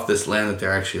live off this land that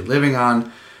they're actually living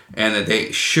on, and that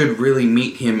they should really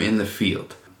meet him in the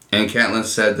field. And Catelyn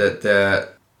said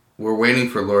that we're waiting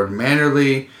for Lord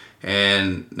Manderley,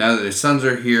 and now that his sons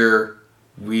are here,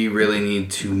 we really need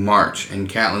to march. And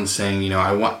Catelyn's saying,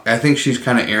 I think she's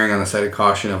kind of erring on the side of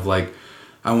caution of like,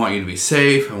 I want you to be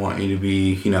safe. I want you to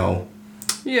be,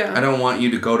 Yeah. I don't want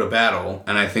you to go to battle.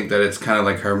 And I think that it's kind of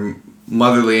like her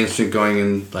motherly instinct going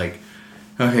in like,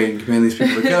 okay, you command these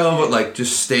people to go, but like,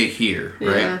 just stay here,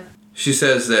 right? Yeah. She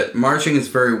says that marching is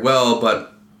very well,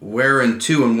 but where and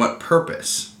to and what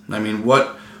purpose? I mean,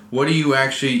 what do you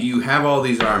actually, you have all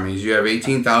these armies, you have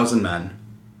 18,000 men.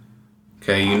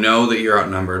 Okay, you know that you're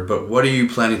outnumbered, but what are you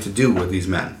planning to do with these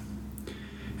men?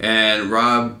 And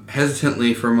Robb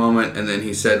hesitantly for a moment, and then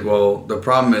he said, well, the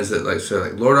problem is that,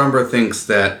 Lord Umber thinks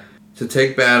that to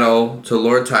take battle to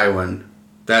Lord Tywin,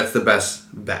 that's the best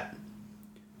bet.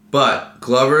 But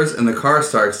Glovers and the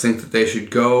Karstarks think that they should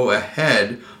go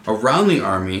ahead around the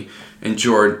army and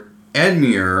join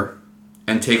Edmure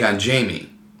and take on Jaime.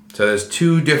 So there's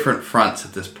two different fronts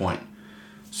at this point.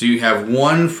 So you have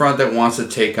one front that wants to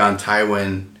take on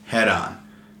Tywin head on.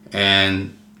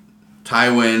 And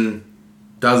Tywin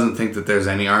doesn't think that there's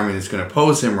any army that's going to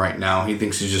oppose him right now. He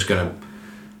thinks he's just going to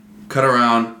cut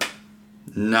around,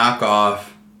 knock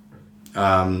off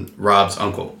Robb's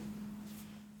uncle.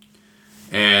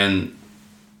 And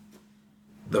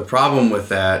the problem with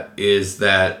that is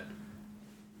that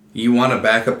you want to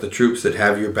back up the troops that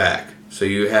have your back. So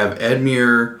you have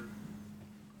Edmure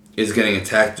is getting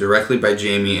attacked directly by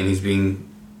Jaime, and he's being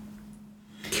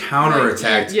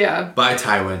counterattacked by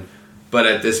Tywin. But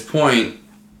at this point,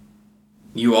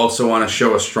 you also want to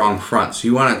show a strong front. So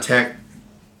you want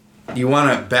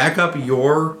to back up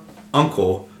your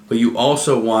uncle, but you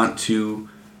also want to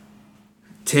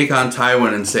take on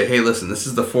Tywin and say, hey, listen, this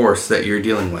is the force that you're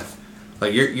dealing with.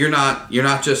 Like you're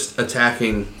not just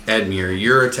attacking Edmure,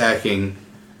 you're attacking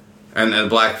and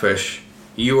Blackfish,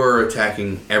 you are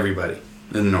attacking everybody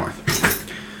in the north.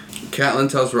 Catelyn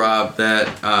tells Robb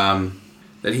that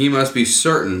he must be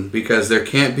certain because there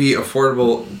can't be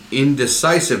affordable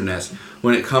indecisiveness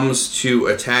when it comes to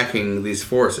attacking these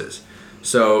forces.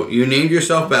 So you named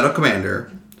yourself battle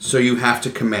commander, so you have to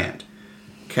command.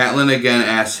 Catelyn again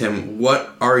asks him,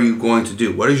 what are you going to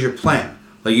do? What is your plan?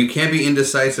 Like, you can't be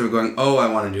indecisive of going, oh, I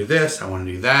want to do this, I want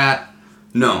to do that.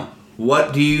 No.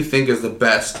 What do you think is the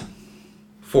best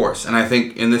force? And I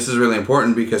think, and this is really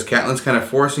important because Catelyn's kind of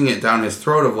forcing it down his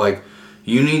throat of like,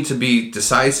 you need to be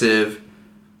decisive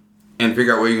and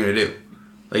figure out what you're going to do.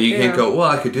 Like, you can't go, well,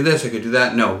 I could do this, I could do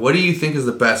that. No. What do you think is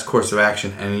the best course of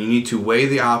action? And you need to weigh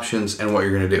the options and what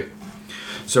you're going to do.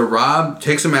 So Robb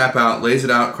takes a map out, lays it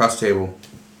out across the table.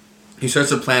 He starts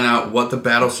to plan out what the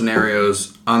battle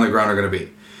scenarios on the ground are going to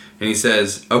be. And he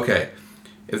says, okay,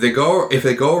 if they go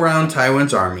around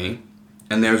Tywin's army,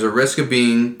 and there's a risk of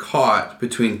being caught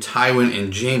between Tywin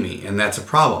and Jaime, and that's a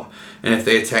problem. And if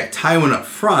they attack Tywin up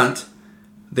front,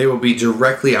 they will be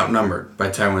directly outnumbered by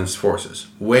Tywin's forces.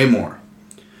 Way more.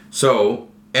 So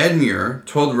Edmure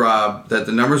told Robb that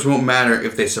the numbers won't matter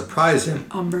if they surprise him.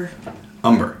 Umber.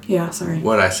 Yeah, sorry.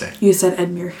 What did I say? You said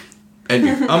Edmure.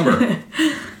 Umber.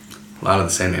 A lot of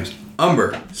the same names.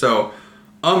 Umber. So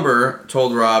Umber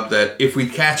told Robb that if we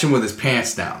catch him with his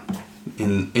pants down,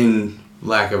 in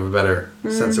lack of a better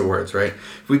sense of words, right?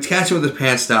 If we catch him with his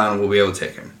pants down, we'll be able to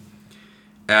take him.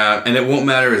 And it won't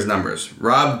matter his numbers.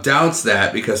 Robb doubts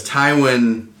that because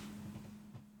Tywin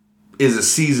is a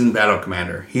seasoned battle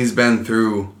commander. He's been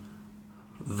through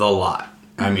the lot.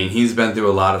 I mean, he's been through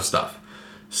a lot of stuff.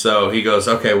 So he goes,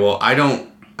 okay, well, I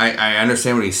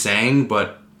understand what he's saying,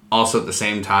 but also at the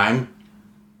same time,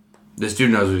 this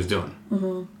dude knows what he's doing.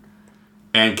 Mm-hmm.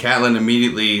 And Catelyn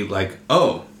immediately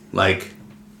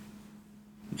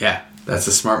yeah, that's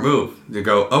a smart move. To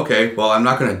go, okay, well, I'm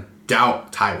not going to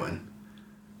doubt Tywin.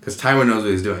 Because Tywin knows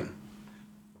what he's doing.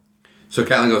 So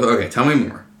Catelyn goes, okay, tell me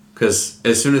more. Because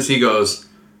as soon as he goes,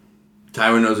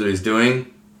 Tywin knows what he's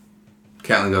doing,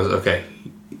 Catelyn goes, okay,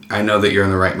 I know that you're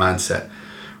in the right mindset.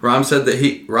 Robb said that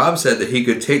he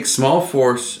could take a small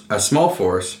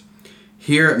force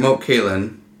here at Moat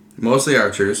Cailin, mostly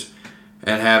archers,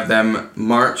 and have them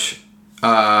march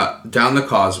down the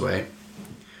causeway.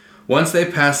 Once they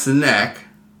pass the neck,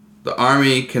 the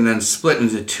army can then split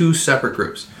into two separate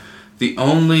groups. The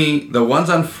ones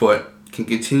on foot can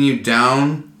continue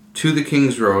down to the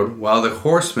King's Road while the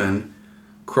horsemen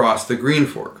cross the Green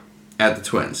Fork. at the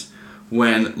twins.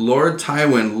 When Lord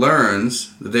Tywin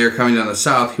learns that they are coming down the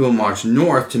south, he will march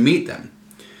north to meet them.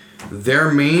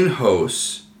 Their main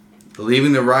hosts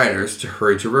leaving the riders to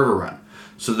hurry to Riverrun.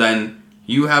 So then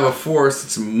you have a force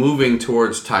that's moving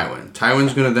towards Tywin.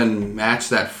 Tywin's going to then match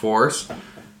that force.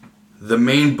 The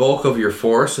main bulk of your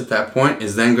force at that point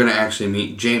is then going to actually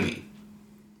meet Jaime.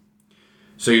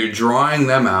 So you're drawing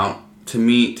them out to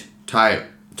meet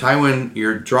Tywin.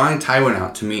 You're drawing Tywin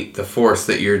out to meet the force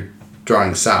that you're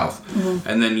drawing south. Mm-hmm.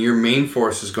 And then your main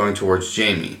force is going towards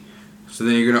Jaime. So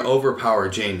then you're going to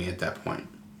overpower Jaime at that point.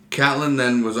 Catelyn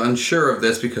then was unsure of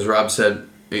this because Robb said,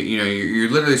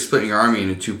 you're literally splitting your army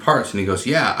into two parts. And he goes,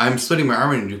 yeah, I'm splitting my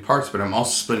army into two parts, but I'm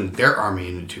also splitting their army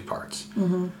into two parts.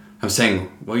 Mm-hmm. I'm saying,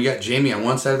 well, you got Jaime on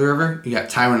one side of the river, you got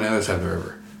Tywin on the other side of the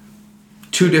river.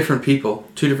 Two different people,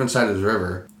 two different sides of the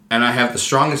river. And I have the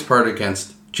strongest part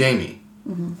against Jaime,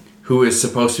 mm-hmm. who is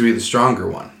supposed to be the stronger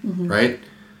one, mm-hmm. right?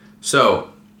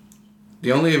 So,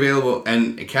 the only available...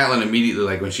 And Catelyn immediately,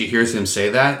 like, when she hears him say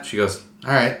that, she goes,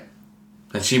 all right.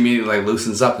 And she immediately, like,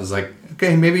 loosens up and is like,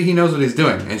 okay, maybe he knows what he's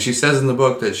doing. And she says in the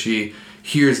book that she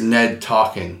hears Ned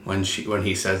talking when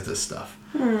he says this stuff.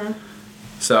 Mm.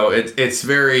 So it's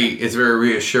very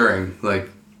reassuring. Like,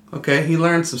 okay, he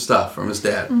learned some stuff from his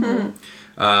dad.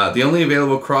 Mm-hmm. The only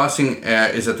available crossing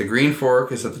is at the Green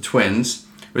Fork, is at the Twins,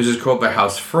 which is called by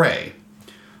House Frey.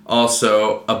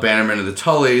 Also, a bannerman of the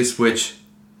Tullys, which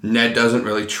Ned doesn't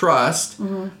really trust,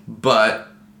 mm-hmm. but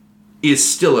is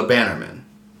still a bannerman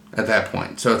at that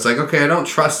point. So it's like, okay, I don't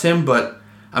trust him, but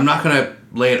I'm not going to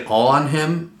lay it all on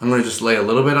him. I'm going to just lay a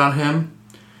little bit on him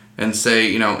and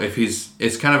say, if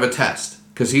it's kind of a test.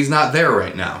 Because he's not there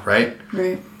right now, right?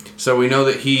 Right. So we know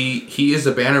that he is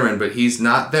a bannerman, but he's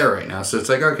not there right now. So it's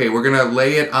like, okay, we're going to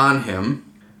lay it on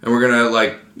him. And we're going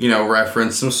to,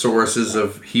 reference some sources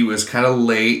of he was kind of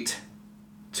late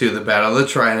to the Battle of the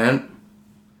Trident.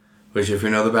 Which, if you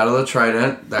know the Battle of the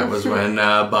Trident, that was when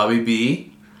Bobby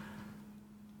B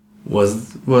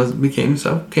became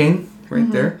king right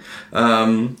mm-hmm. there.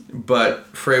 But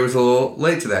Frey was a little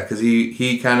late to that because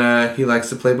he likes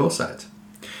to play both sides.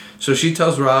 So she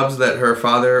tells Robb that her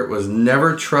father was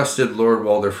never trusted Lord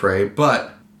Walder Frey,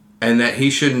 and that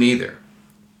he shouldn't either.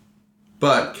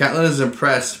 But Catelyn is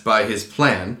impressed by his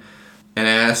plan and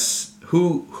asks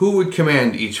who would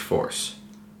command each force.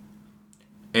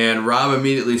 And Robb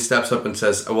immediately steps up and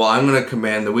says, well, I'm going to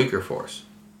command the weaker force.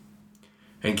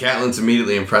 And Catelyn's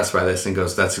immediately impressed by this and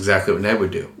goes, that's exactly what Ned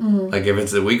would do. Mm-hmm. Like, if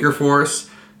it's the weaker force,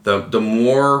 the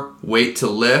more weight to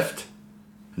lift,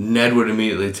 Ned would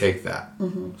immediately take that.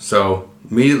 Mm-hmm. So,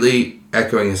 immediately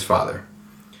echoing his father.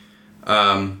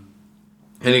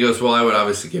 And he goes, well, I would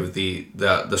obviously give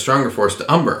the stronger force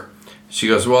to Umber. She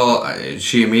goes, well,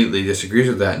 she immediately disagrees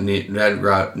with that. And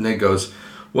Ned goes,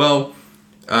 well,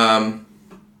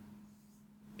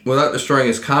 without destroying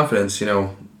his confidence,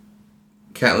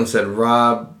 Catelyn said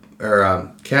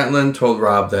Catelyn told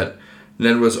Robb that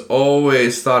Ned was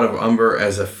always thought of Umber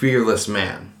as a fearless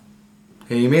man.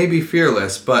 And he may be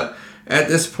fearless, but at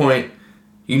this point,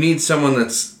 you need someone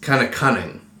that's kind of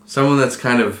cunning. Someone that's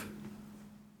kind of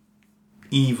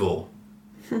evil.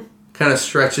 Kind of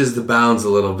stretches the bounds a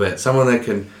little bit. Someone that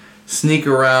can sneak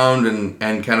around and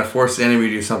kind of force the enemy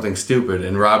to do something stupid.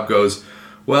 And Robb goes,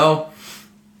 well,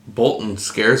 Bolton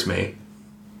scares me.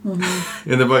 Mm-hmm.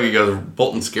 In the book he goes,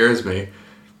 Bolton scares me.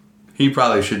 He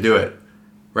probably should do it.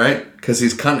 Right? Because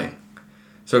he's cunning.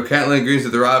 So Catelyn agrees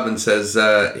with Robb and says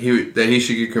that he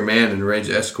should give command and arrange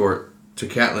escort to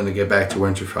Catelyn to get back to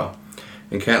Winterfell.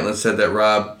 And Catelyn said that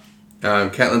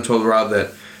Catelyn told Robb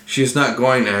that she's not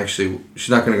going to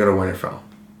go to Winterfell.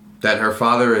 That her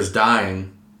father is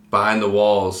dying behind the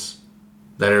walls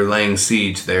that are laying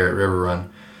siege there at Riverrun.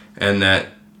 And that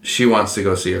she wants to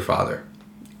go see her father.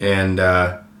 And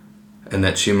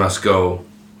that she must go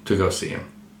to go see him.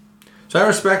 So I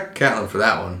respect Catelyn for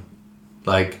that one.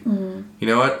 Like, You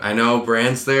know what? I know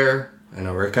Bran's there. I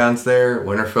know Rickon's there.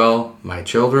 Winterfell. My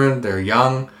children, they're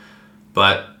young.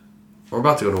 But we're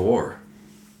about to go to war.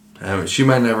 She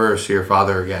might never see her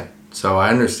father again. So I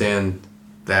understand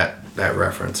that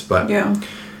reference. But yeah.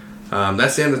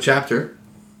 That's the end of the chapter.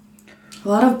 A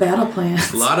lot of battle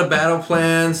plans.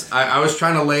 I was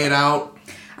trying to lay it out.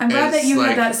 I'm glad that you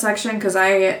had that section because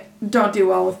I don't do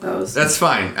well with those. That's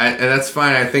fine. That's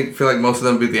fine. I feel like most of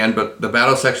them will be at the end, but the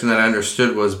battle section that I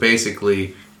understood was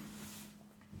basically,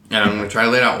 and I'm going to try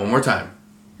to lay it out one more time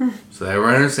so that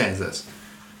everyone understands this.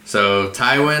 So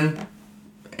Tywin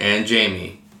and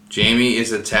Jaime. Jaime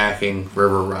is attacking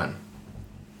Riverrun.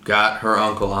 Got her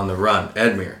uncle on the run,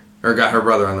 Edmure. Or got her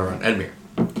brother on the run, Edmure.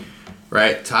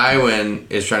 Right? Tywin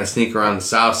is trying to sneak around the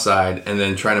south side and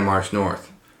then trying to march north.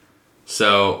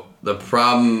 So the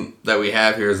problem that we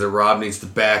have here is that Robb needs to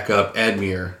back up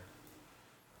Edmure,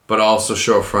 but also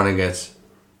show a front against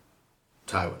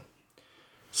Tywin.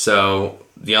 So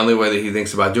the only way that he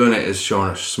thinks about doing it is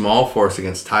showing a small force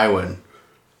against Tywin,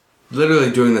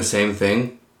 literally doing the same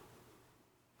thing,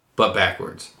 but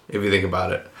backwards, if you think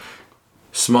about it.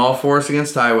 Small force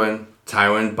against Tywin,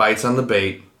 Tywin bites on the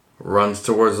bait, runs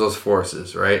towards those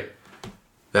forces, right?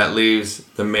 That leaves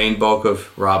the main bulk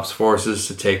of Robb's forces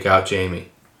to take out Jaime.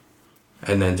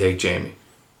 And then take Jaime.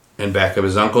 And back up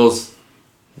his uncles,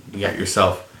 you got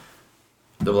yourself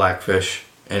the Blackfish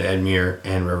and Edmure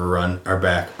and Riverrun are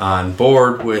back on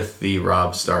board with the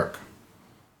Robb Stark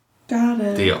Got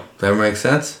it. deal. That make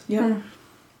sense? Yeah.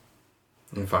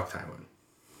 And fuck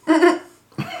Tywin.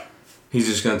 He's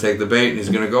just going to take the bait and he's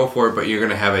going to go for it, but you're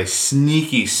going to have a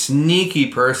sneaky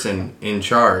person in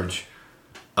charge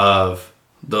of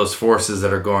those forces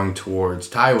that are going towards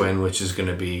Tywin, which is going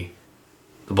to be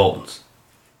the Boltons.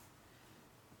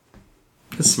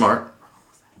 It's smart.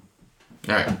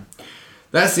 Alright.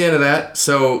 That's the end of that.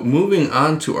 So, moving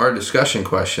on to our discussion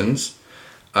questions.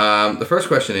 The first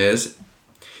question is,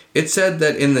 it said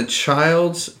that in the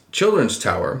children's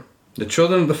tower, the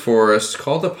children of the forest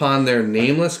called upon their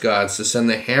nameless gods to send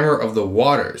the hammer of the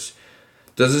waters.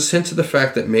 Does this hint to the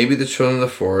fact that maybe the children of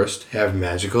the forest have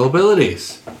magical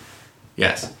abilities?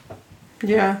 Yes.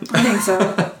 Yeah. I think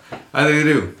so. I think they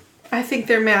do. I think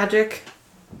they're magic.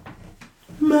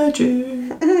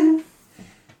 Magic.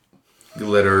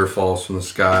 Glitter falls from the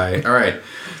sky. All right.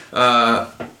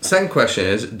 Second question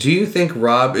is, do you think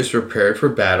Robb is prepared for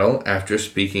battle after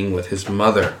speaking with his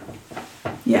mother?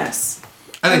 Yes.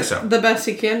 I think so. The best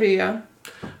he can be, yeah.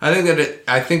 I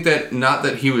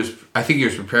think he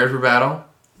was prepared for battle,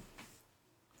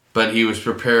 but he was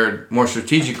prepared more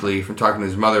strategically from talking to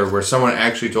his mother, where someone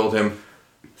actually told him,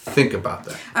 think about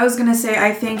that. I was going to say,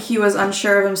 I think he was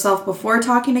unsure of himself before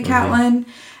talking to Catelyn,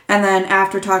 and then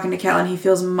after talking to Catelyn, he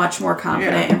feels much more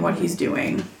confident in what he's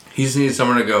doing. He just needs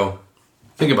someone to go,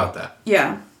 think about that.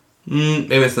 Yeah.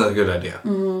 Maybe it's not a good idea.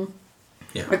 Mm-hmm.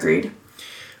 Yeah. Agreed.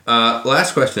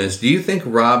 Last question is, do you think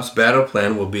Robb's battle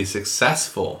plan will be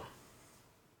successful?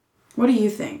 What do you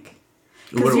think?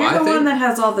 What Because do you're I the think? one that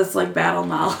has all this like battle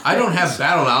knowledge. I don't have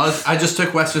battle knowledge. I just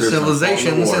took Western Here's my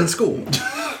civilizations war. in school.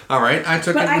 All right, I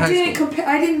took it But in I high didn't school.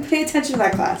 I didn't pay attention to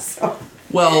that class. So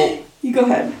Well, you go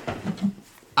ahead.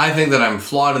 I think that I'm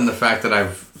flawed in the fact that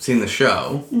I've seen the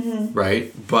show,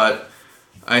 right? But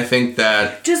I think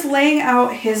that Just laying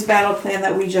out his battle plan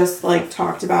that we just like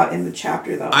talked about in the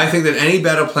chapter, though. I think that any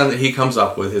battle plan that he comes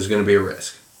up with is going to be a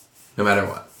risk, no matter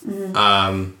what.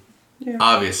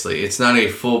 Obviously, it's not a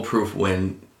foolproof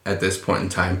win at this point in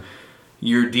time.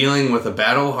 You're dealing with a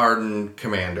battle-hardened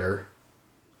commander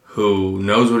who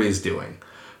knows what he's doing,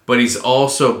 but he's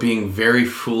also being very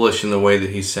foolish in the way that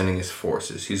he's sending his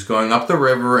forces. He's going up the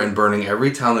river and burning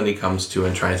every town that he comes to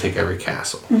and trying to take every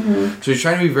castle. So he's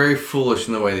trying to be very foolish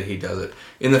in the way that he does it,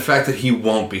 in the fact that he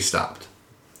won't be stopped.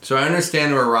 So I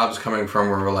understand where Robb's coming from,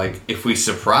 where we're like, if we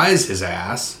surprise his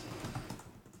ass,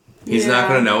 he's not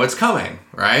going to know it's coming,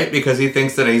 right? Because he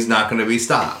thinks that he's not going to be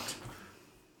stopped.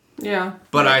 Yeah.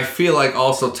 But I feel like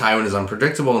also Tywin is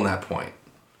unpredictable in that point.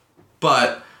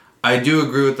 But I do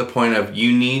agree with the point of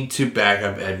you need to back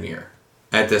up Edmure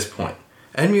at this point.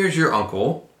 Edmure's your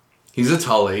uncle. He's a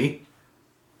Tully.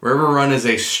 Riverrun is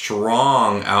a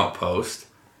strong outpost,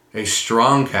 a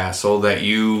strong castle that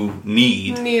you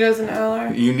need. Need as an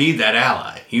ally. You need that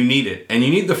ally. You need it. And you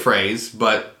need the phrase,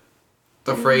 but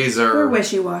the phrase are... We're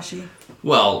wishy-washy.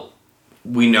 Well,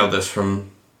 we know this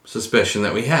from suspicion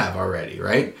that we have already,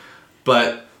 right?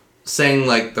 But saying,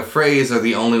 like, the Freys are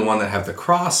the only one that have the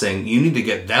crossing, you need to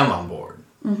get them on board.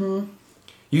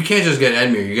 You can't just get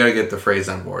Edmure, you gotta get the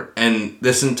Freys on board. And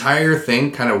this entire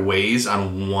thing kind of weighs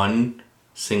on one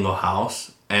single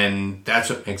house, and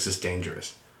that's what makes this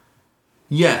dangerous.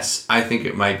 Yes, I think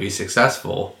it might be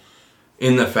successful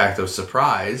in the fact of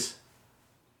surprise.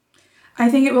 I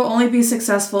think it will only be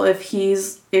successful if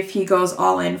he goes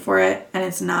all in for it and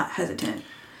it's not hesitant.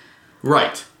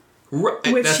 Right.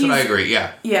 Which That's what I he's- agree,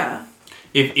 yeah. Yeah,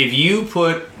 If you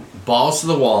put balls to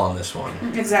the wall on this one,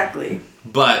 exactly.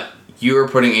 but you are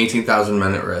putting 18,000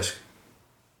 men at risk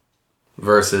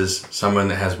versus someone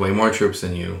that has way more troops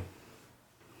than you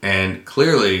and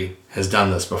clearly has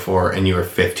done this before and you are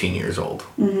 15 years old.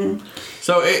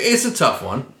 So it's a tough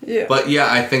one. Yeah. But yeah,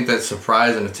 I think that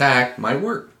surprise and attack might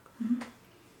work.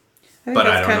 But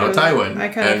I don't know Tywin. I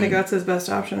kind of And- think that's his best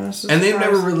option. is to And they've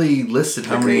surprise. never really listed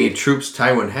how many Agreed. troops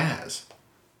Tywin has.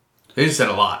 They just said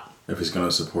a lot. If he's going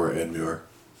to support Edmure,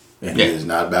 and Yeah. he has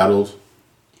not battled,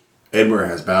 Edmure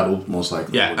has battled, most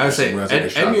likely. Yeah, I would say Edmure has like a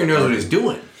shot Edmure knows what at he's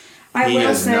doing. I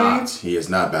will say, He has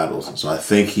not battled. So I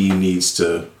think he needs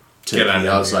to take Get on the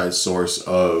down outside source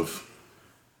of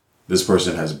this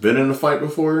person has been in a fight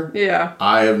before. Yeah.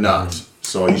 I have not.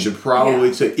 So you should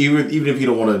probably take, even if you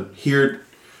don't want to hear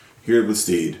it with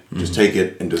Steed, just take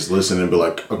it and just listen and be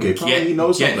like, okay, probably he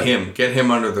knows something. Get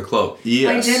him under the cloak.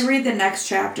 Yes. I did read the next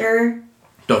chapter,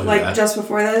 Don't do like that. just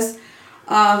before this.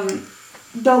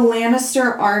 The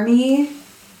Lannister army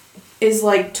is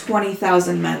like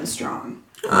 20,000 men strong.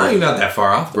 You're not that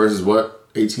far off. Versus what?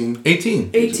 18? 18.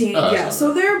 18, Oh, yeah. that's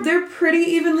So they're pretty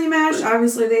evenly matched.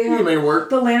 Obviously, they You have may work.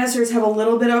 the Lannisters have a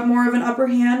little bit more of an upper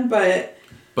hand, but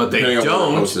But they Depending on where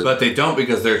they're posted. don't. But they don't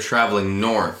because they're traveling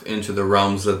north into the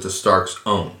realms that the Starks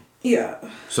own. yeah.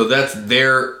 So that's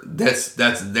their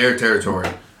territory.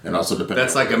 And also depending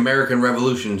That's like American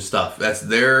Revolution stuff. That's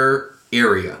their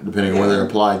area. depending on where they're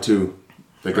applied to.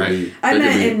 They could Right. be. I they could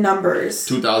meant be in numbers.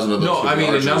 2,000 of those. No, could I be mean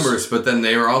in archers. numbers, but then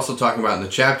they were also talking about in the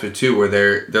chapter too, where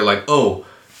they're like, oh,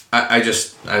 I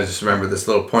just remember this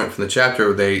little point from the chapter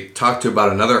where they talked to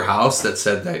about another house that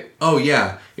said that, oh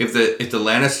yeah, if the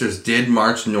Lannisters did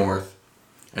march north,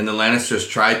 and the Lannisters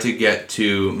tried to get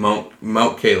to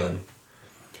Mount Caelan,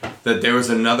 that there was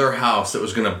another house that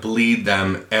was going to bleed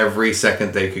them every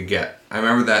second they could get. I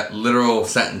remember that literal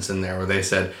sentence in there where they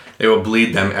said they will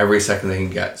bleed them every second they can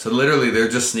get. So literally they're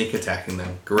just sneak attacking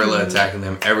them, guerrilla attacking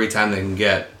them every time they can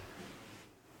get.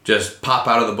 Just pop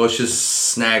out of the bushes,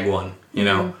 snag one, you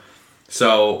know.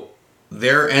 So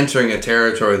they're entering a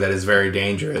territory that is very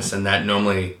dangerous, and that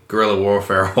normally guerrilla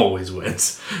warfare always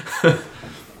wins.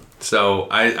 So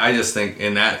I just think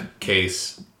in that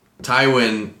case,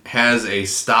 Tywin has a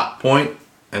stop point,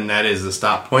 and that is the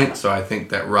stop point. So I think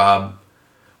that Robb,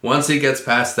 once he gets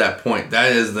past that point,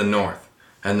 that is the North.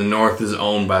 And the North is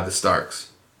owned by the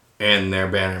Starks and their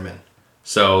bannermen.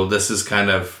 So this is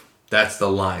that's the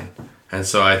line. And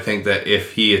so I think that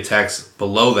if he attacks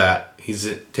below that, he's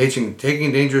taking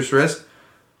a dangerous risk,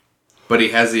 but he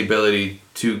has the ability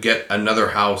to get another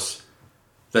house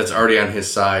that's already on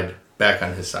his side back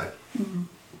on his side. Mm-hmm.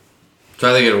 So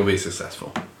I think it will be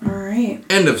successful. All right.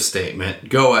 End of statement.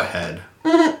 Go ahead.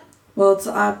 Well, it's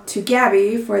up to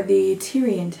Gabby for the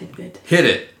Tyrion tidbit. Hit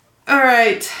it. All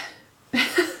right.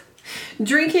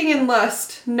 Drinking and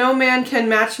lust. No man can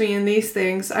match me in these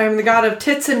things. I am the god of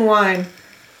tits and wine.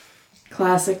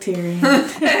 Classic Tyrion.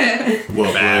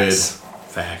 Well played.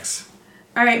 Facts.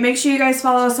 All right, make sure you guys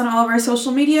follow us on all of our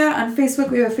social media. On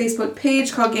Facebook, we have a Facebook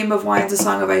page called Game of Wines, A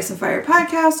Song of Ice and Fire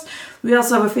podcast. We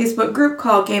also have a Facebook group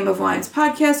called Game of Wines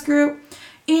Podcast Group.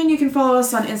 And you can follow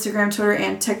us on Instagram, Twitter,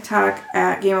 and TikTok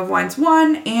at Game of Wines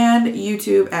 1 and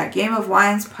YouTube at Game of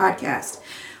Wines Podcast.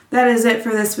 That is it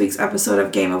for this week's episode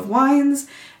of Game of Wines.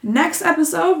 Next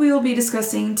episode, we will be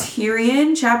discussing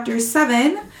Tyrion Chapter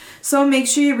 7. So make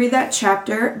sure you read that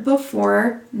chapter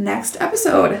before next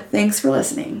episode. Thanks for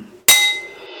listening.